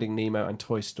 Incredibles, Finding Nemo, and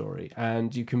Toy Story.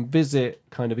 And you can visit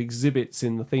kind of exhibits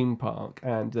in the theme park,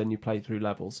 and then you play through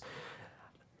levels.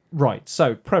 Right,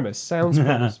 so premise sounds...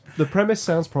 The premise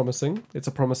sounds promising. It's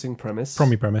a promising premise.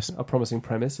 Premise. A promising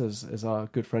premise, as our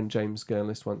good friend James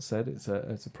Gurnlist once said. It's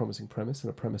a promising premise, and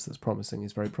a premise that's promising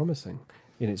is very promising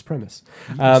in its premise.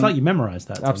 It's like you memorised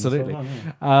that. Absolutely.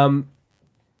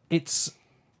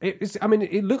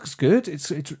 It looks good.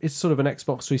 It's sort of an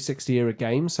Xbox 360 era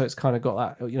game, so it's kind of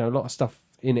got that, a lot of stuff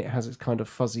in it has its kind of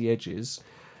fuzzy edges.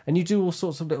 And you do all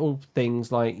sorts of little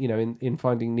things, like, in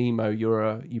Finding Nemo,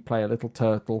 you play a little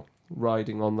turtle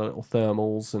riding on the little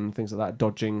thermals and things like that,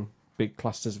 dodging big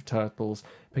clusters of turtles,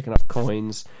 picking up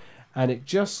coins, and it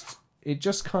just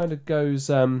kind of goes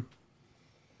round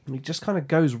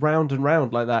and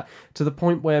round like that, to the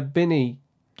point where Vinny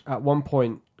at one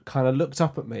point kind of looked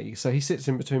up at me. So he sits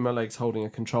in between my legs holding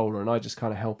a controller, and I just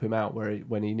kind of help him out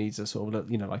when he needs a sort of,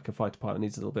 like a fighter pilot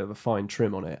needs a little bit of a fine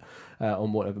trim on it,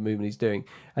 on whatever movement he's doing.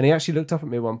 And he actually looked up at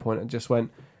me at one point and just went,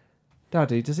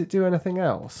 "Daddy, does it do anything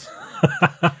else?"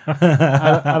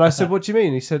 and I said, "What do you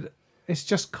mean?" He said, "It's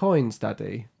just coins,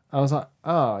 Daddy." I was like,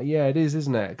 yeah, it is,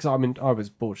 isn't it? Because I mean, I was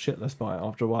bored shitless by it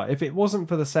after a while. If it wasn't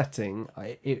for the setting,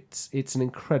 it's an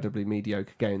incredibly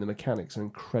mediocre game. The mechanics are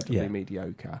incredibly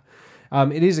mediocre.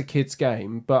 It is a kid's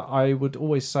game, but I would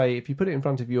always say if you put it in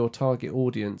front of your target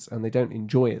audience and they don't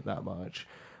enjoy it that much,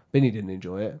 Vinny didn't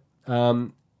enjoy it.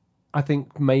 I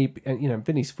think maybe,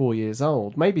 Vinny's 4 years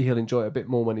old. Maybe he'll enjoy it a bit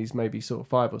more when he's maybe sort of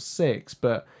 5 or 6,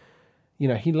 but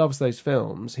he loves those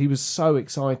films. He was so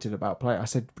excited about playing. I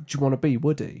said, do you want to be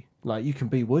Woody? Like, you can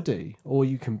be Woody, or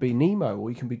you can be Nemo, or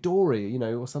you can be Dory,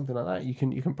 or something like that. You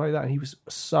can play that. And he was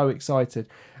so excited.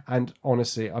 And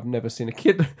honestly, I've never seen a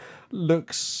kid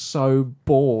look so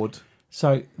bored.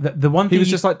 So the one thing he was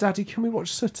just like, Daddy, can we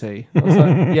watch Sooty? I was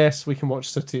like, yes, we can watch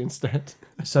Sooty instead.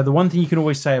 So the one thing you can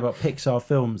always say about Pixar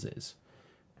films is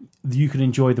you can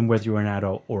enjoy them whether you're an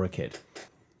adult or a kid.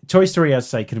 Toy Story, as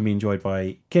I say, can be enjoyed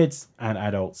by kids and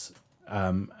adults,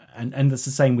 and that's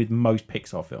the same with most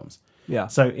Pixar films. Yeah.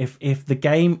 So if the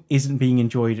game isn't being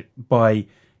enjoyed by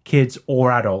kids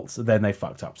or adults, then they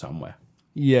fucked up somewhere.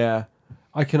 Yeah,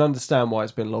 I can understand why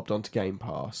it's been lobbed onto Game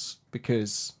Pass,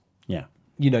 because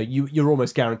you're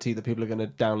almost guaranteed that people are going to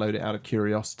download it out of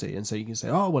curiosity, and so you can say,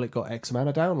 oh well, it got X amount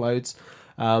of downloads,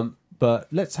 but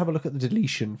let's have a look at the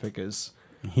deletion figures.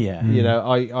 Yeah.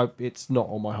 I it's not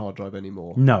on my hard drive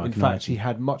anymore. No, in fact, he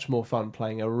had much more fun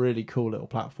playing a really cool little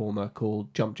platformer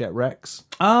called Jump Jet Rex.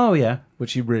 Oh yeah,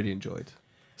 which he really enjoyed.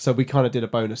 So we kind of did a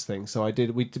bonus thing. So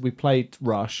we played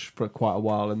Rush for quite a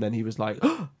while, and then he was like,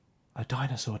 oh, "A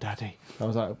dinosaur, Daddy." I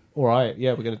was like, "All right,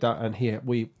 yeah, we're gonna." And here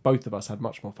both of us had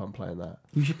much more fun playing that.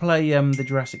 you should play the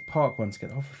Jurassic Park ones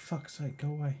again. Oh, for fuck's sake, go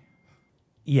away.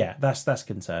 Yeah, that's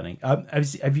concerning.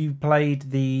 Have you played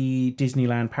the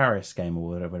Disneyland Paris game or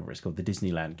whatever it's called, the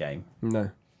Disneyland game? No.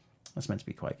 That's meant to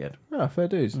be quite good. Ah, fair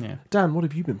dues. Yeah. Dan, what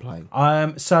have you been playing?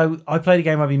 So I played a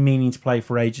game I've been meaning to play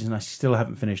for ages and I still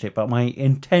haven't finished it, but my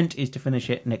intent is to finish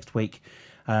it next week.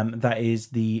 That is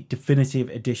the definitive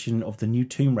edition of the new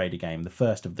Tomb Raider game, the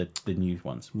first of the new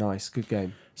ones. Nice, good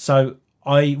game. So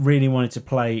I really wanted to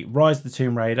play Rise of the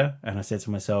Tomb Raider, and I said to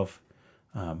myself,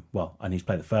 I need to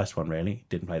play the first one, really.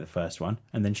 Didn't play the first one.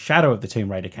 And then Shadow of the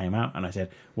Tomb Raider came out, and I said,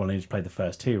 well, I need to play the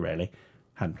first two, really.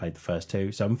 Hadn't played the first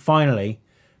two. So I'm finally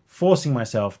forcing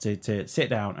myself to sit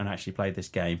down and actually play this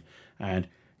game. And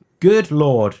good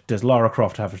Lord, does Lara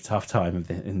Croft have a tough time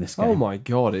in this game. Oh my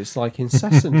God, it's like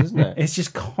incessant, isn't it? It's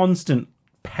just constant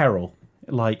peril.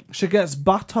 Like, she gets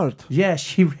battered. Yeah,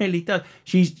 she really does.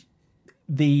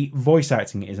 The voice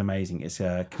acting is amazing. It's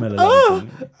Camilla Lovejoy.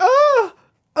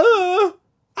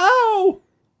 Ow!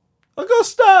 I got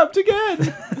stabbed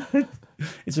again.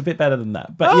 It's a bit better than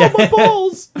that, but my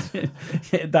balls!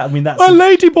 that's my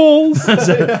lady balls.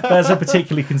 that's a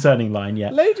particularly concerning line.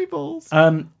 Yeah, lady balls.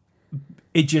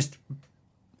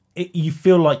 You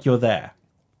feel like you're there.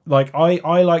 Like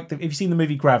I like have you seen the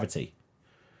movie Gravity?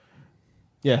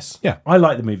 Yes. Yeah, I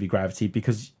like the movie Gravity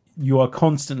because you are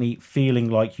constantly feeling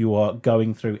like you are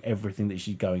going through everything that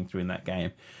she's going through in that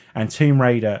game, and Tomb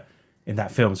Raider. In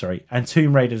that film, sorry. And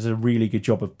Tomb Raider does a really good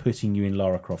job of putting you in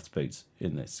Lara Croft's boots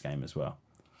in this game as well.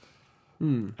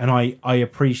 And I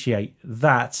appreciate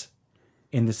that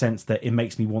in the sense that it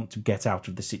makes me want to get out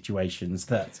of the situations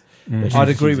that I'd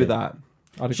agree with that.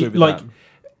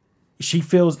 She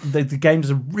feels the game does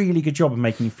a really good job of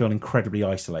making you feel incredibly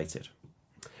isolated.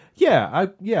 Yeah,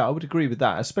 I would agree with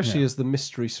that, especially as the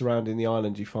mystery surrounding the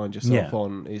island you find yourself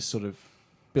on is sort of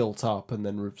built up and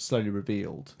then slowly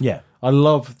revealed. Yeah. I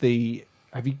love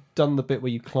have you done the bit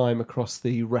where you climb across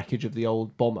the wreckage of the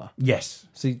old bomber? Yes.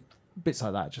 See, bits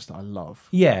like that I love.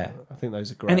 Yeah. I think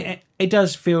those are great. And it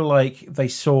does feel like they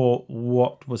saw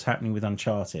what was happening with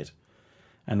Uncharted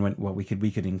and went, well, we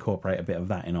could incorporate a bit of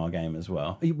that in our game as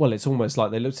well. Well, it's almost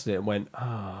like they looked at it and went,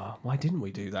 why didn't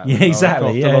we do that? Yeah,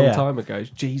 exactly. A long time ago.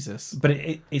 Jesus. But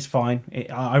it's fine.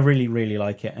 I really, really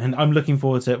like it. And I'm looking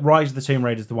forward to Rise of the Tomb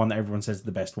Raider is the one that everyone says is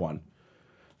the best one.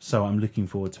 So I'm looking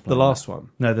forward to playing the last one.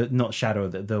 No, not Shadow,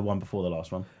 the one before the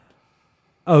last one.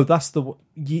 Oh, that's the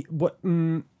what?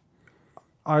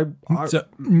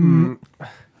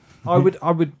 I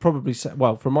would probably say,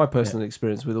 well, from my personal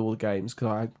experience with all the games,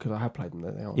 because I have played them,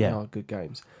 they are good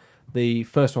games. The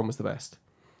first one was the best.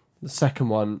 The second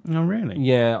one, oh really?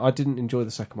 Yeah, I didn't enjoy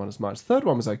the second one as much. The third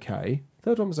one was okay.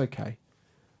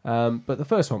 But the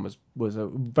first one was a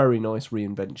very nice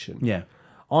reinvention. Yeah.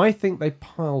 I think they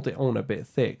piled it on a bit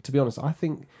thick. To be honest, I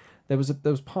think there was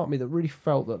part of me that really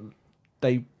felt that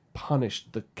they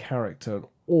punished the character an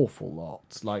awful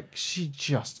lot. Like, she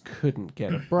just couldn't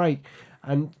get a break.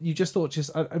 And you just thought,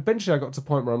 eventually I got to the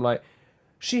point where I'm like,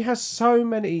 she has so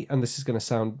many, and this is going to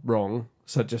sound wrong,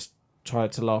 so just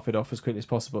tried to laugh it off as quickly as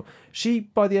possible. She,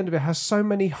 by the end of it, has so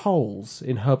many holes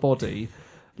in her body,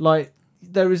 like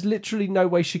there is literally no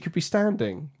way she could be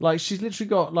standing. Like she's literally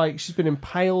got she's been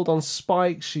impaled on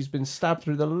spikes, she's been stabbed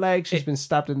through the leg, she's been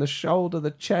stabbed in the shoulder, the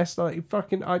chest. I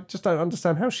just don't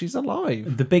understand how she's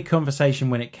alive. The big conversation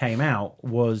when it came out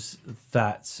was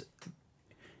that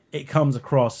it comes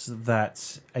across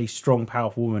that a strong,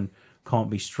 powerful woman can't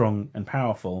be strong and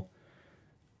powerful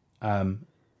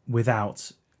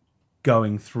without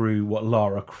going through what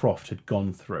Lara Croft had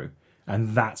gone through.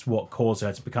 And that's what caused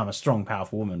her to become a strong,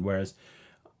 powerful woman. Whereas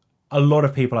a lot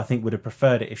of people, I think, would have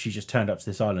preferred it if she just turned up to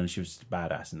this island and she was just a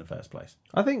badass in the first place.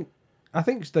 I think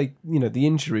they, the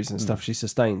injuries and stuff she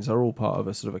sustains are all part of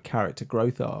a sort of a character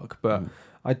growth arc. But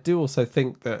I do also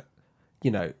think that,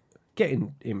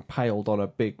 getting impaled on a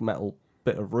big metal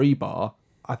bit of rebar,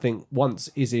 I think once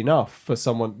is enough for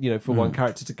someone, for one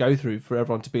character to go through, for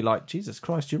everyone to be like, Jesus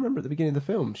Christ, do you remember at the beginning of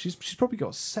the film? She's probably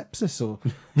got sepsis or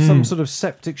some sort of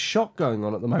septic shock going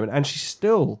on at the moment, and she's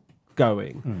still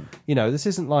going. This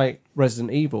isn't like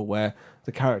Resident Evil where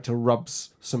the character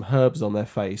rubs some herbs on their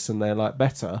face and they're like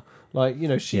better.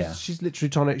 She's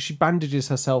literally she bandages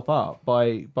herself up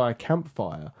by a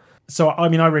campfire. So, I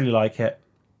mean, I really like it.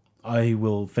 I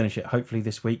will finish it hopefully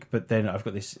this week, but then I've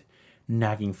got this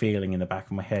nagging feeling in the back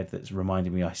of my head that's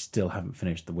reminding me I still haven't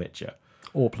finished The Witcher.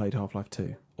 Or played Half-Life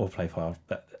 2. Or played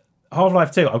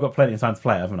Half-Life 2, I've got plenty of time to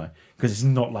play it, haven't I? Because it's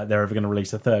not like they're ever going to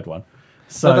release a third one.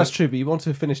 So no, that's true, but you want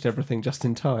to have finished everything just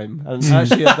in time. And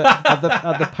actually, at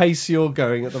the pace you're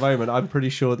going at the moment, I'm pretty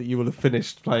sure that you will have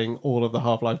finished playing all of the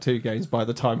Half-Life 2 games by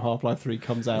the time Half-Life 3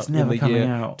 comes out in the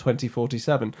year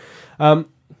 2047.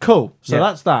 Cool. So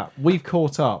that's that. We've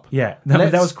caught up. Yeah,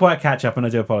 that was quite a catch-up, and I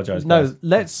do apologise. No,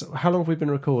 how long have we been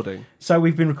recording? So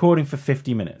we've been recording for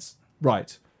 50 minutes.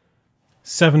 Right.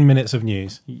 7 minutes of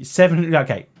news. 7,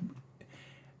 okay.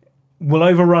 We'll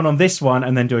overrun on this one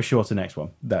and then do a shorter next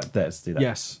one. Let's do that.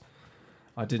 Yes.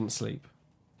 I didn't sleep.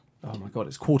 Oh my God,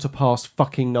 it's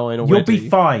 9:15 already. You'll be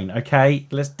fine, okay?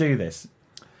 Let's do this.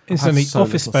 Instantly, so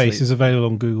Office little Space sleep. is available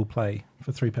on Google Play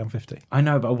for £3.50. I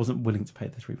know, but I wasn't willing to pay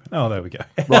the £3. Oh, there we go.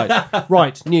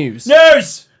 Right, news.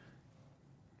 News!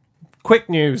 Quick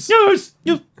news. News!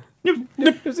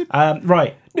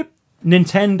 Right.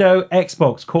 Nintendo,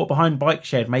 Xbox, caught behind bike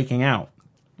shed making out.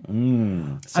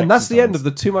 And that's the end of the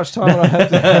too much time I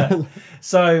had.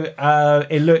 So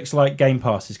it looks like Game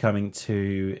Pass is coming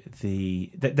to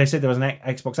they said there was an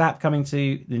Xbox app coming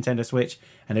to Nintendo Switch,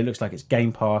 and it looks like it's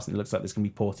Game Pass, and it looks like there's going to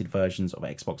be ported versions of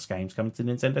Xbox games coming to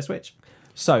Nintendo Switch.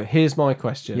 So here's my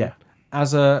question. Yeah.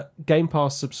 As a Game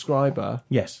Pass subscriber,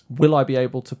 Yes. will I be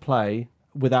able to play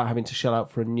without having to shell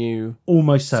out for a new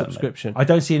Almost certainly. subscription? I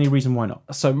don't see any reason why not.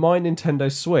 So my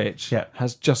Nintendo Switch Yeah.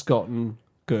 has just gotten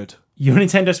good. Your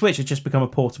Nintendo Switch has just become a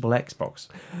portable Xbox.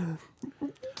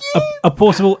 A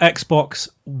portable Xbox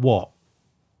what?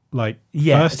 Like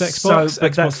Yeah, first Xbox, so-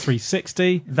 but Xbox that's-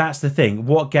 360? That's the thing.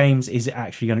 What games is it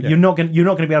actually going to... You're not going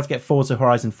to be able to get Forza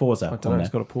Horizon Forza I don't on know, there. it's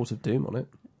got a port of Doom on it.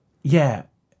 Yeah.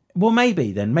 Well,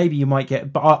 maybe then. Maybe you might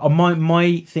get... But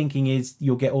my thinking is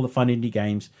you'll get all the fun indie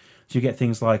games. So you get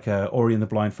things like Ori and the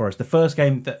Blind Forest. The first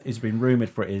game that has been rumoured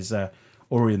for it is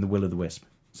Ori and the Will of the Wisp.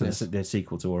 So Yes. it's the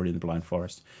sequel to Ori and the Blind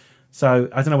Forest. So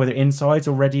I don't know whether Inside's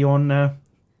already on...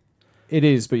 It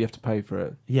is, but you have to pay for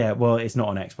it. Yeah, well, it's not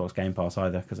on Xbox Game Pass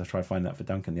either, because I tried to find that for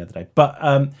Duncan the other day.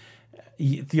 But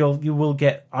you will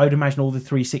get... I would imagine all the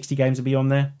 360 games will be on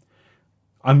there.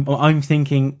 I'm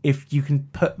thinking if you can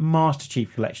put Master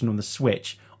Chief Collection on the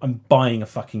Switch, I'm buying a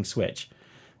fucking Switch.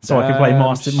 So I can play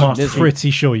Master I'm Chief.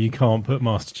 pretty sure you can't put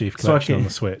Master Chief So I Collection can- on the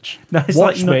Switch. No, it's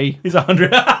Watch like, me. It's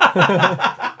 100.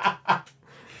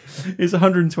 It's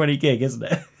 120 gig, isn't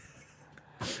it?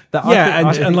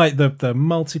 And like the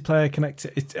multiplayer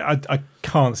connected, I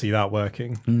can't see that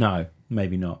working. No,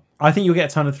 maybe not. I think you'll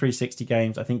get a ton of 360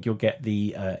 games. I think you'll get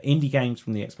the indie games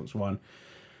from the Xbox One.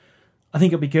 I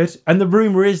think it'll be good. And the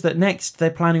rumour is that next they're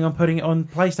planning on putting it on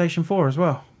PlayStation 4 as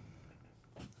well.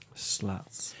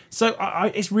 Slats. So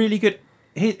it's really good.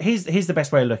 Here's the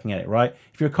best way of looking at it, right?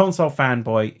 If you're a console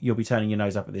fanboy, you'll be turning your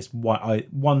nose up at this.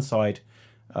 One side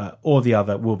or the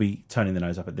other will be turning the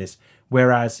nose up at this.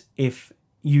 Whereas if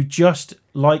you just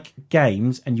like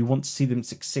games and you want to see them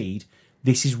succeed,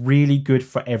 this is really good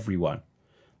for everyone.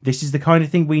 This is the kind of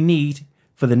thing we need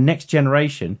for the next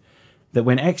generation, that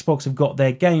when Xbox have got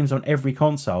their games on every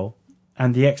console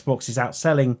and the Xbox is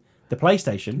outselling the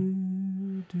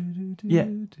PlayStation. Yeah,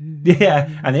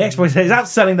 and the Xbox is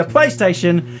outselling the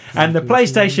PlayStation, and the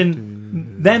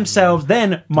PlayStation themselves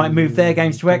then might move their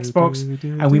games to Xbox,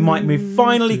 and we might move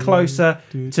finally closer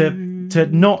to to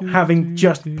not having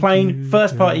just plain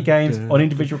first-party games on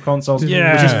individual consoles,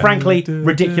 Yeah. which is frankly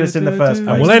ridiculous in the first And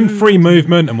place. we'll end free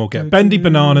movement, and we'll get bendy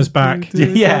bananas back.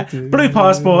 Yeah, blue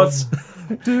passports.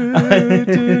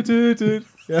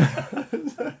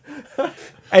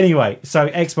 Anyway, so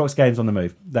Xbox games on the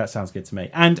move. That sounds good to me,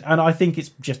 and I think it's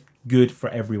just good for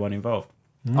everyone involved.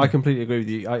 I completely agree with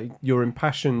you. Your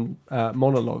impassioned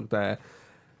monologue there.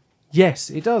 Yes,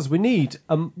 it does. We need,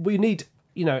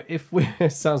 if we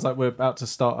it sounds like we're about to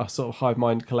start a sort of hive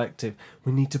mind collective.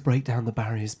 We need to break down the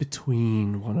barriers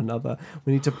between one another.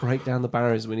 We need to break down the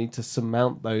barriers. We need to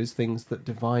surmount those things that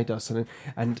divide us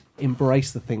and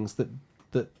embrace the things that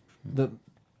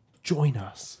join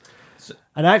us.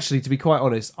 And actually, to be quite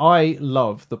honest, I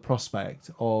love the prospect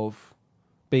of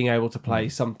being able to play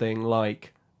something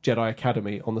like Jedi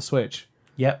Academy on the Switch.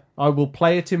 Yep. I will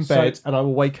play it in bed and I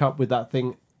will wake up with that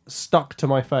thing stuck to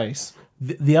my face.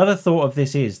 The other thought of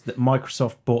this is that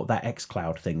Microsoft bought that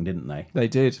xCloud thing, didn't they? They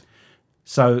did.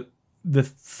 So the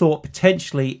thought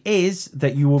potentially is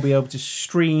that you will be able to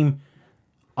stream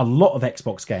a lot of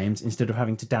Xbox games instead of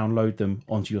having to download them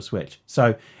onto your Switch.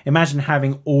 So imagine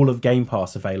having all of Game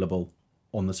Pass available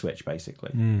on the Switch,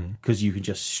 basically, because you can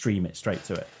just stream it straight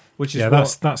to it. Which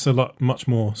is That's a lot much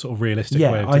more sort of realistic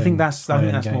way of I doing think that's more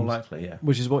games. likely. Yeah.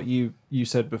 Which is what you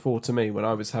said before to me when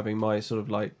I was having my sort of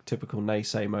like typical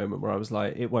naysay moment where I was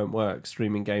like, it won't work,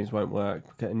 streaming games won't work,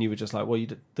 and you were just like, well,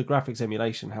 the graphics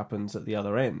emulation happens at the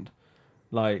other end,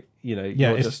 like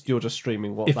you're just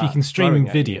streaming what. If you that's can stream throwing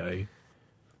at you. video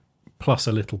plus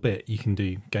a little bit, you can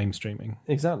do game streaming.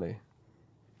 Exactly.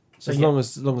 So As long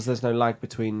as there's no lag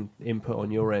between input on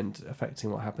your end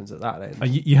affecting what happens at that end.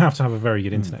 You have to have a very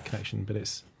good internet connection, but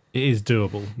it is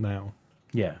doable now.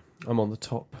 Yeah. I'm on the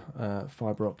top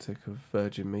fibre optic of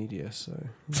Virgin Media, so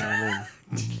you know what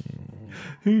I mean?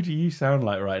 Who do you sound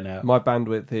like right now? My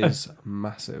bandwidth is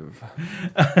massive.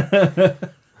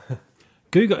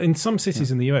 Google in some cities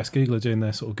in the US, Google are doing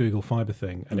their sort of Google Fiber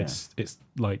thing, and it's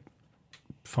like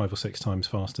 5 or 6 times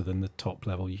faster than the top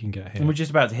level you can get here. And we're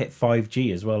just about to hit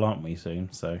 5G as well, aren't we,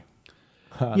 soon? So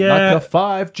Yeah. Like a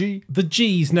 5G. The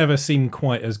G's never seem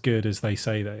quite as good as they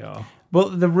say they are. well,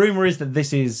 the rumor is that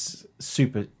this is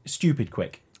super stupid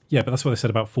quick. Yeah, but that's what they said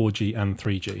about 4G and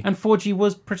 3G. And 4G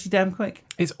was pretty damn quick.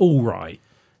 It's all right.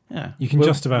 Yeah. You can We're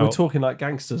just talking like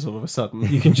gangsters all of a sudden.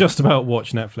 you can just about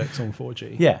watch Netflix on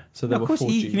 4G. Yeah. So there of were course,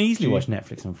 4G. you can easily watch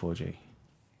Netflix on 4G.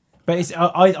 But it's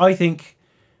I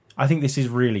think this is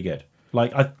really good.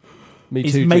 Like Me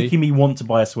it's too. making me want to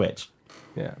buy a Switch.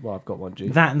 Yeah, well, I've got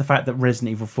 1G. That and the fact that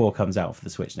Resident Evil 4 comes out for the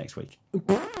Switch next week.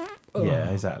 Yeah,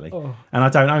 exactly. And I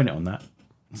don't own it on that.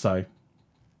 So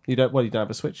You don't have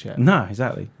a Switch yet. no,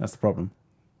 exactly. That's the problem.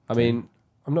 I mean,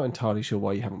 I'm not entirely sure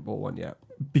why you haven't bought one yet.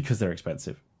 Because they're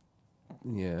expensive.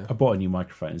 Yeah. I bought a new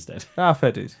microphone instead.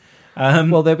 Fair dues.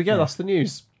 Well, there we go. That's the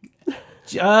news.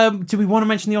 Do we want to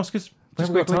mention the Oscars? We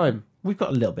haven't got time. We've got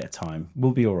a little bit of time.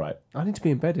 We'll be all right. I need to be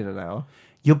in bed in an hour.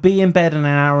 You'll be in bed in an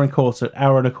hour and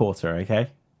a quarter, okay?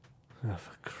 Oh,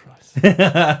 for Christ.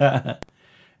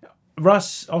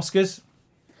 Russ, Oscars?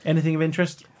 Anything of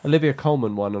interest? Olivia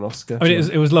Colman won an Oscar. I mean,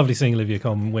 it was lovely seeing Olivia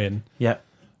Colman win. Yeah.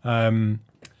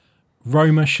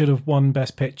 Roma should have won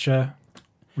Best Picture,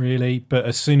 really, but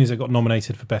as soon as it got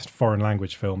nominated for Best Foreign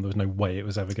Language Film, there was no way it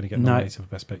was ever going to get No. nominated for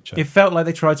Best Picture. It felt like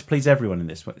they tried to please everyone in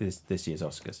this year's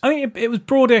Oscars. I think it was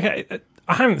broadly.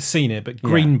 I haven't seen it, but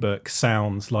Green Book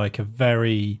sounds like a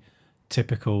very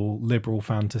typical liberal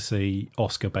fantasy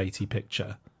Oscar baity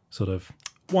picture. Sort of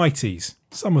whiteys.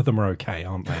 Some of them are okay,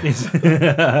 aren't they?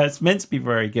 It's meant to be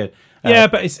very good. Yeah,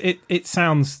 but it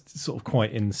sounds sort of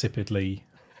quite insipidly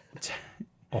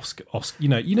Oscar.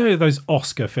 You know those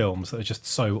Oscar films that are just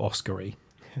so Oscar-y.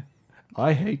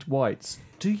 I hate whites.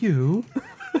 Do you?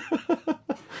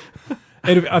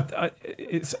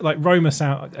 It's like Roma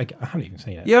sound. I haven't even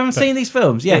seen it. You haven't but seen these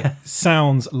films? Yeah. It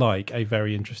sounds like a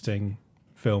very interesting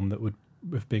film that would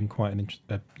have been quite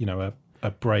a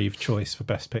brave choice for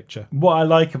Best Picture. What I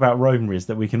like about Roma is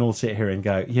that we can all sit here and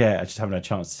go, yeah, I just haven't had a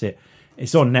chance to see it.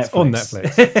 It's on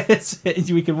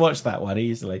Netflix. We can watch that one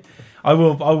easily. I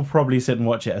will probably sit and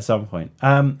watch it at some point.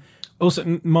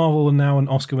 Also, Marvel are now an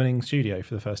Oscar-winning studio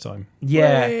for the first time.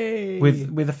 Yeah, Way.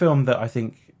 with a film that I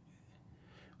think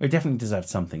it definitely deserved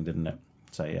something, didn't it?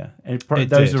 So yeah, It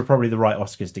those did. are probably the right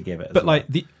Oscars to give it. But like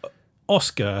the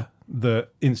Oscar, the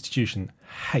institution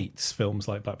hates films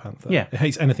like Black Panther. Yeah. It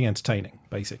hates anything entertaining,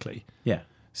 basically. yeah,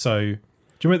 So do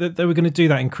you remember that they were going to do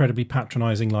that incredibly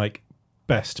patronising, like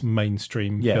best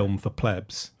mainstream Yeah. film for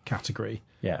plebs category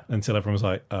yeah, until everyone was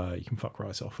like, you can fuck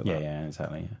right off with yeah, that. yeah,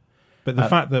 exactly. Yeah. But the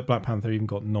fact that Black Panther even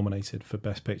got nominated for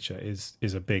Best Picture is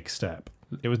a big step.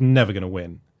 It was never going to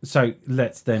win. So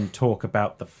let's then talk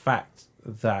about the fact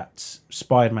that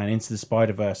Spider-Man Into the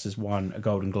Spider-Verse has won a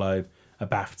Golden Globe, a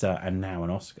BAFTA, and now an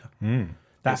Oscar.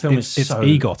 That film is It's so...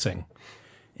 EGOTing.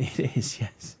 It is,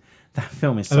 yes. That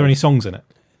film is Are there any songs in it?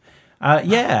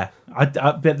 yeah. But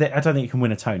I don't think it can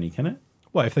win a Tony, can it?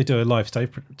 Well, if they do a live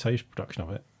stage production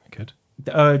of it, it could.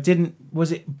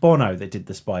 Was it Bono that did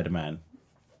the Spider-Man?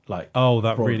 Like, Oh,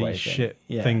 that Broadway really thing. shit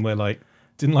Yeah. thing where like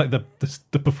didn't like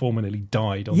the performer nearly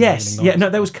died on yes, the yeah, opening no,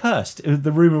 night? that was cursed.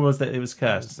 The rumor was that it was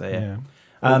cursed. So, Yeah.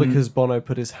 All because Bono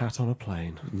put his hat on a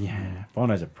plane. yeah,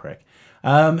 Bono's a prick.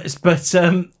 But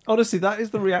Honestly, that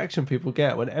is the reaction people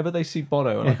get whenever they see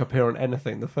Bono like appear on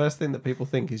anything. The first thing that people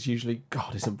think is usually,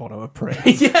 "God, isn't Bono a prick?"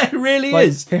 yeah, it really Like,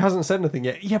 is. he hasn't said anything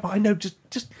yet. Yeah, but I know. Just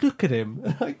look at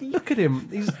him. Like, look at him.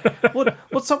 He's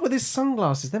what's up with his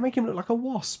sunglasses? They make him look like a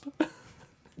wasp.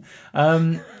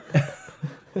 I'm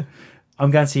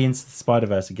going to see Into the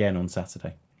Spider-Verse again on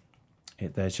Saturday.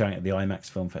 They're showing it at the IMAX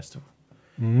Film Festival.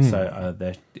 So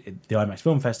the IMAX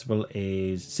Film Festival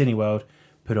is Cineworld,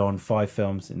 put on 5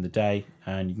 films in the day,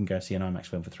 and you can go see an IMAX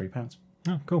film for £3.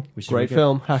 Oh, cool. Which is Great really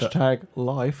film. good. Hashtag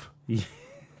life.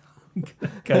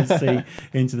 Go see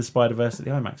Into the Spider-Verse at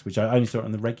the IMAX, which I only saw it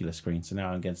on the regular screen, so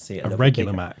now I'm going to see it at A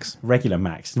regular bigger. Max. Regular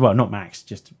Max. Well, not Max,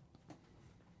 just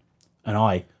an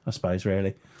I suppose,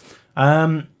 really.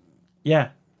 Yeah.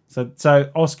 So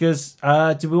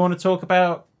Oscars. Do we want to talk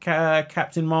about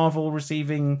Captain Marvel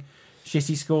receiving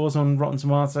shitty scores on Rotten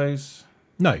Tomatoes?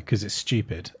 No, because it's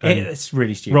stupid. And It's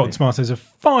really stupid. Rotten Tomatoes have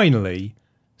finally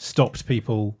stopped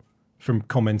people from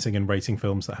commenting and rating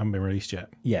films that haven't been released yet.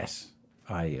 Yes,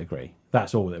 I agree.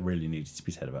 That's all that really needed to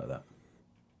be said about that.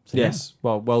 So, Yes.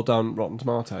 Well done, Rotten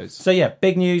Tomatoes. So yeah,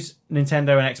 big news.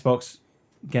 Nintendo and Xbox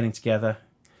getting together.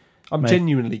 I'm Mate.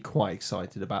 genuinely quite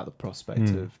excited about the prospect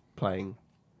of playing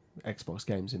Xbox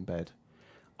games in bed.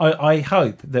 I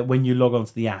hope that when you log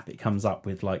onto the app, it comes up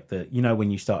with like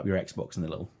when you start up your Xbox and the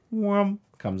little whom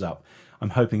comes up. I'm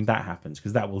hoping that happens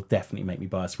because that will definitely make me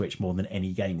buy a Switch more than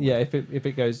any game would. Yeah, if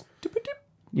it goes.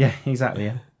 Yeah, exactly.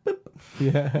 Yeah.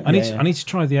 Yeah. I need Yeah. I need to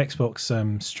try the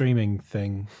Xbox streaming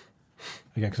thing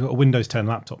again because I've got a Windows 10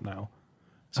 laptop now.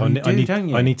 So Oh, you do, don't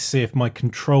you? I need to see if my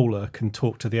controller can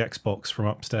talk to the Xbox from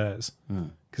upstairs.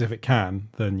 Because if it can,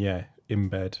 then yeah, in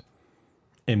bed,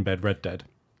 Red Dead.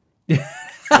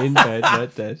 In bed,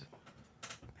 Red Dead.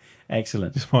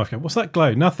 Excellent. Just my wife going, what's that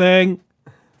glow? Nothing.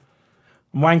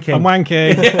 I'm wanking. I'm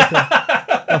wanking.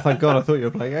 Oh, thank God! I thought you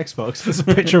were playing Xbox. There's a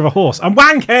picture of a horse. I'm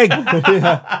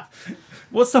wanking.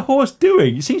 What's the horse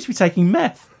doing? It seems to be taking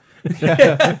meth.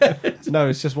 No,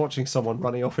 it's just watching someone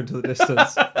running off into the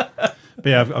distance. But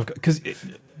yeah, I've got because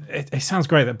it sounds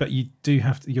great, but you do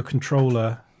have to. Your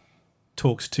controller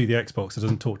talks to the Xbox. It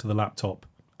doesn't talk to the laptop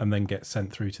and then get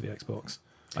sent through to the Xbox.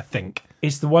 I think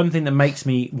It's the one thing that makes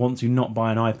me want to not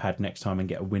buy an iPad next time and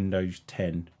get a Windows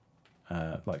 10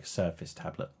 like Surface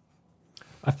tablet.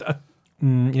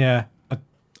 yeah.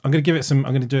 I'm going to give it some.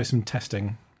 I'm going to do it some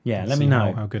testing. Yeah, and let see me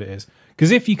know. how good it is. Because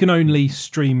if you can only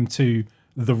stream to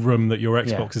the room that your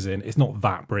Xbox Yeah. is in, it's not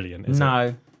that brilliant, is it?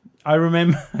 No, I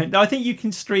remember. I think you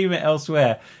can stream it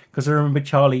elsewhere because I remember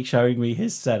Charlie showing me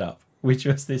his setup, which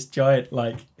was this giant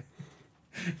like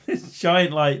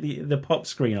the pop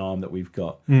screen arm that we've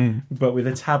got, but with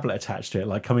a tablet attached to it,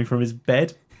 like coming from his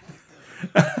bed.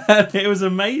 And it was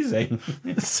amazing.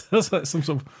 It sounds like some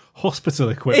sort of hospital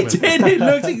It equipment. did. It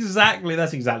looked exactly.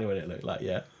 That's exactly what it looked like.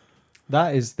 Yeah.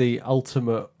 That is the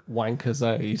ultimate wanker's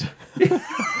aid.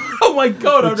 Oh my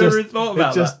god! I've It never just- thought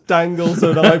about It just dangles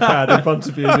an iPad in front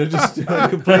of you, and you're just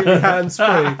completely hands free.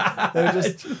 They're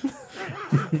just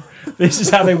that. This is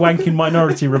how they wank in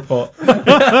Minority Report.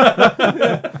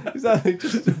 exactly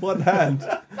just one hand.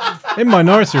 In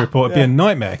Minority Report, it'd be a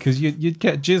nightmare because you'd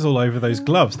get jizz all over those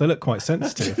gloves. They look quite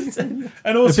sensitive. And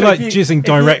It'd also, be like if you- jizzing if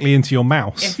you- directly into your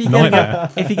mouse. If you're, getting Nightmare.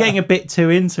 if you're getting a bit too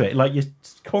into it, like you're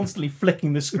constantly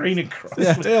flicking the screen across.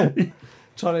 Yeah, still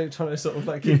trying to sort of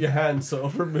like keep your hands sort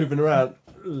of from moving around.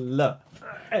 Look,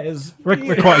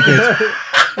 We're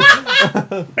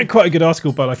quite a good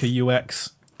article by like a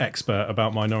UX expert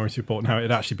about Minority Report and how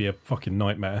it'd actually be a fucking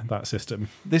nightmare, that system.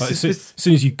 This Like, is- as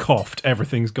soon as you coughed,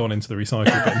 everything's gone into the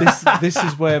recycle bin. this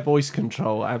is where voice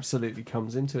control absolutely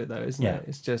comes into it, though, isn't Yeah. it?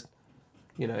 It's just,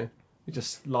 you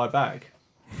just lie back,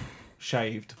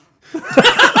 shaved.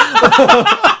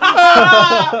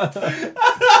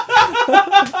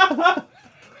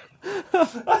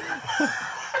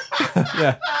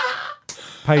 Yeah.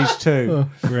 Page 2.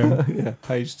 Grim. Yeah,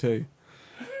 page 2.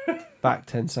 Back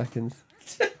 10 seconds.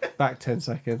 Back 10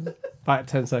 seconds. Back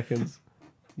 10 seconds.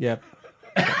 Yep.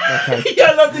 Okay.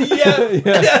 Yeah, I love the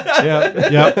Yeah.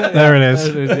 Yep, there it is.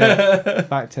 Yeah.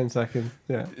 Back 10 seconds.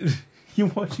 Yeah. You're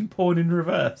watching porn in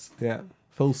reverse. Yeah,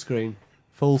 full screen,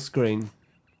 full screen,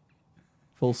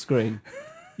 full screen.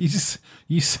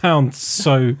 You sound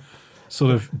so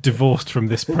sort of divorced from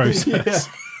this process.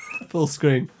 Yeah. Full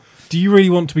screen. Do you really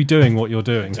want to be doing what you're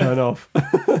doing? Turn off.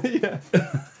 Yeah.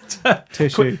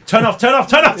 Tissue. Turn off.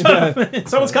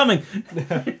 Someone's coming.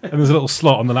 And there's a little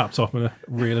slot on the laptop and a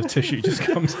reel of tissue just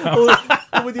comes out.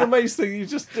 Or with your mates thing,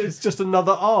 it's just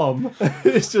another arm.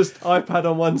 It's just iPad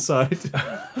on one side,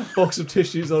 box of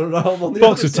tissues on an arm on the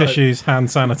Box other of side. tissues, hand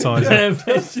sanitizer,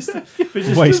 Yeah, it's just-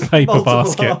 waste paper Multiple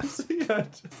basket. arms. Yeah.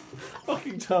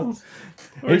 Fucking tons.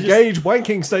 Engage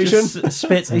wanking station. just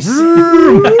spits.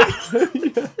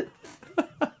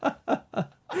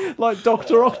 Like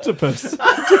Dr. Octopus.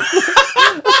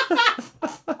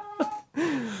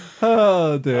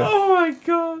 Oh dear. Oh my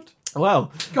god.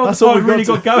 Well, God, that's the all time we've really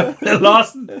got. got going the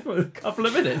last couple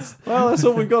of minutes. Well, that's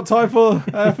all we've got time for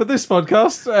this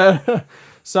podcast.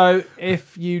 So,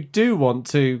 if you do want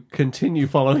to continue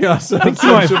following us on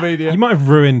social media, You might have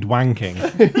ruined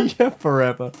wanking. yeah,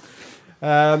 forever.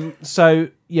 So,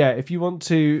 yeah, if you want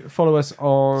to follow us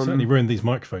on, Certainly ruined these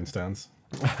microphone stands.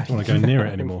 I don't want to go near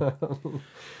it anymore.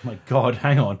 My god,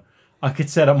 hang on. I could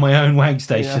set up my own wank yeah,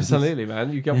 station. absolutely,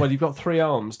 man. You've got 3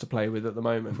 arms to play with at the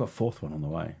moment. I've got a fourth one on the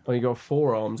way. Oh, you got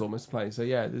 4 arms almost to play. So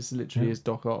yeah, this literally is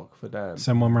Doc Ock for Dan.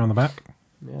 Send one round the back.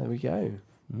 Yeah, there we go.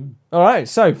 All right,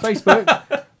 so Facebook,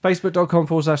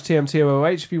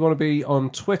 facebook.com/TMTOOH. If you want to be on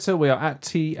Twitter, we are at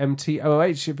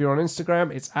TMTOOH. If you're on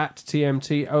Instagram, it's at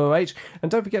TMTOOH. And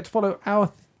don't forget to follow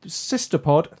our sister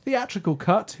pod, Theatrical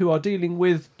Cut, who are dealing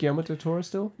with Guillermo del Toro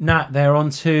still. Nah, they're on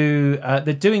to...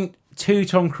 they're doing 2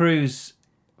 Tom Cruise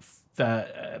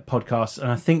podcasts,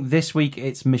 and I think this week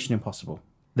it's Mission Impossible.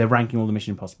 They're ranking all the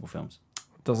Mission Impossible films.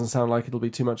 Doesn't sound like it'll be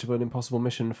too much of an impossible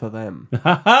mission for them.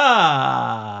 Ha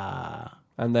ha!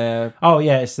 And they're Oh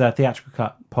yeah, it's the Theatrical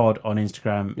Cut pod on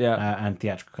Instagram, Yeah. and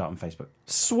Theatrical Cut on Facebook.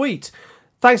 sweet.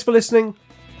 Thanks for listening.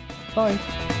 Bye.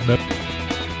 Nope.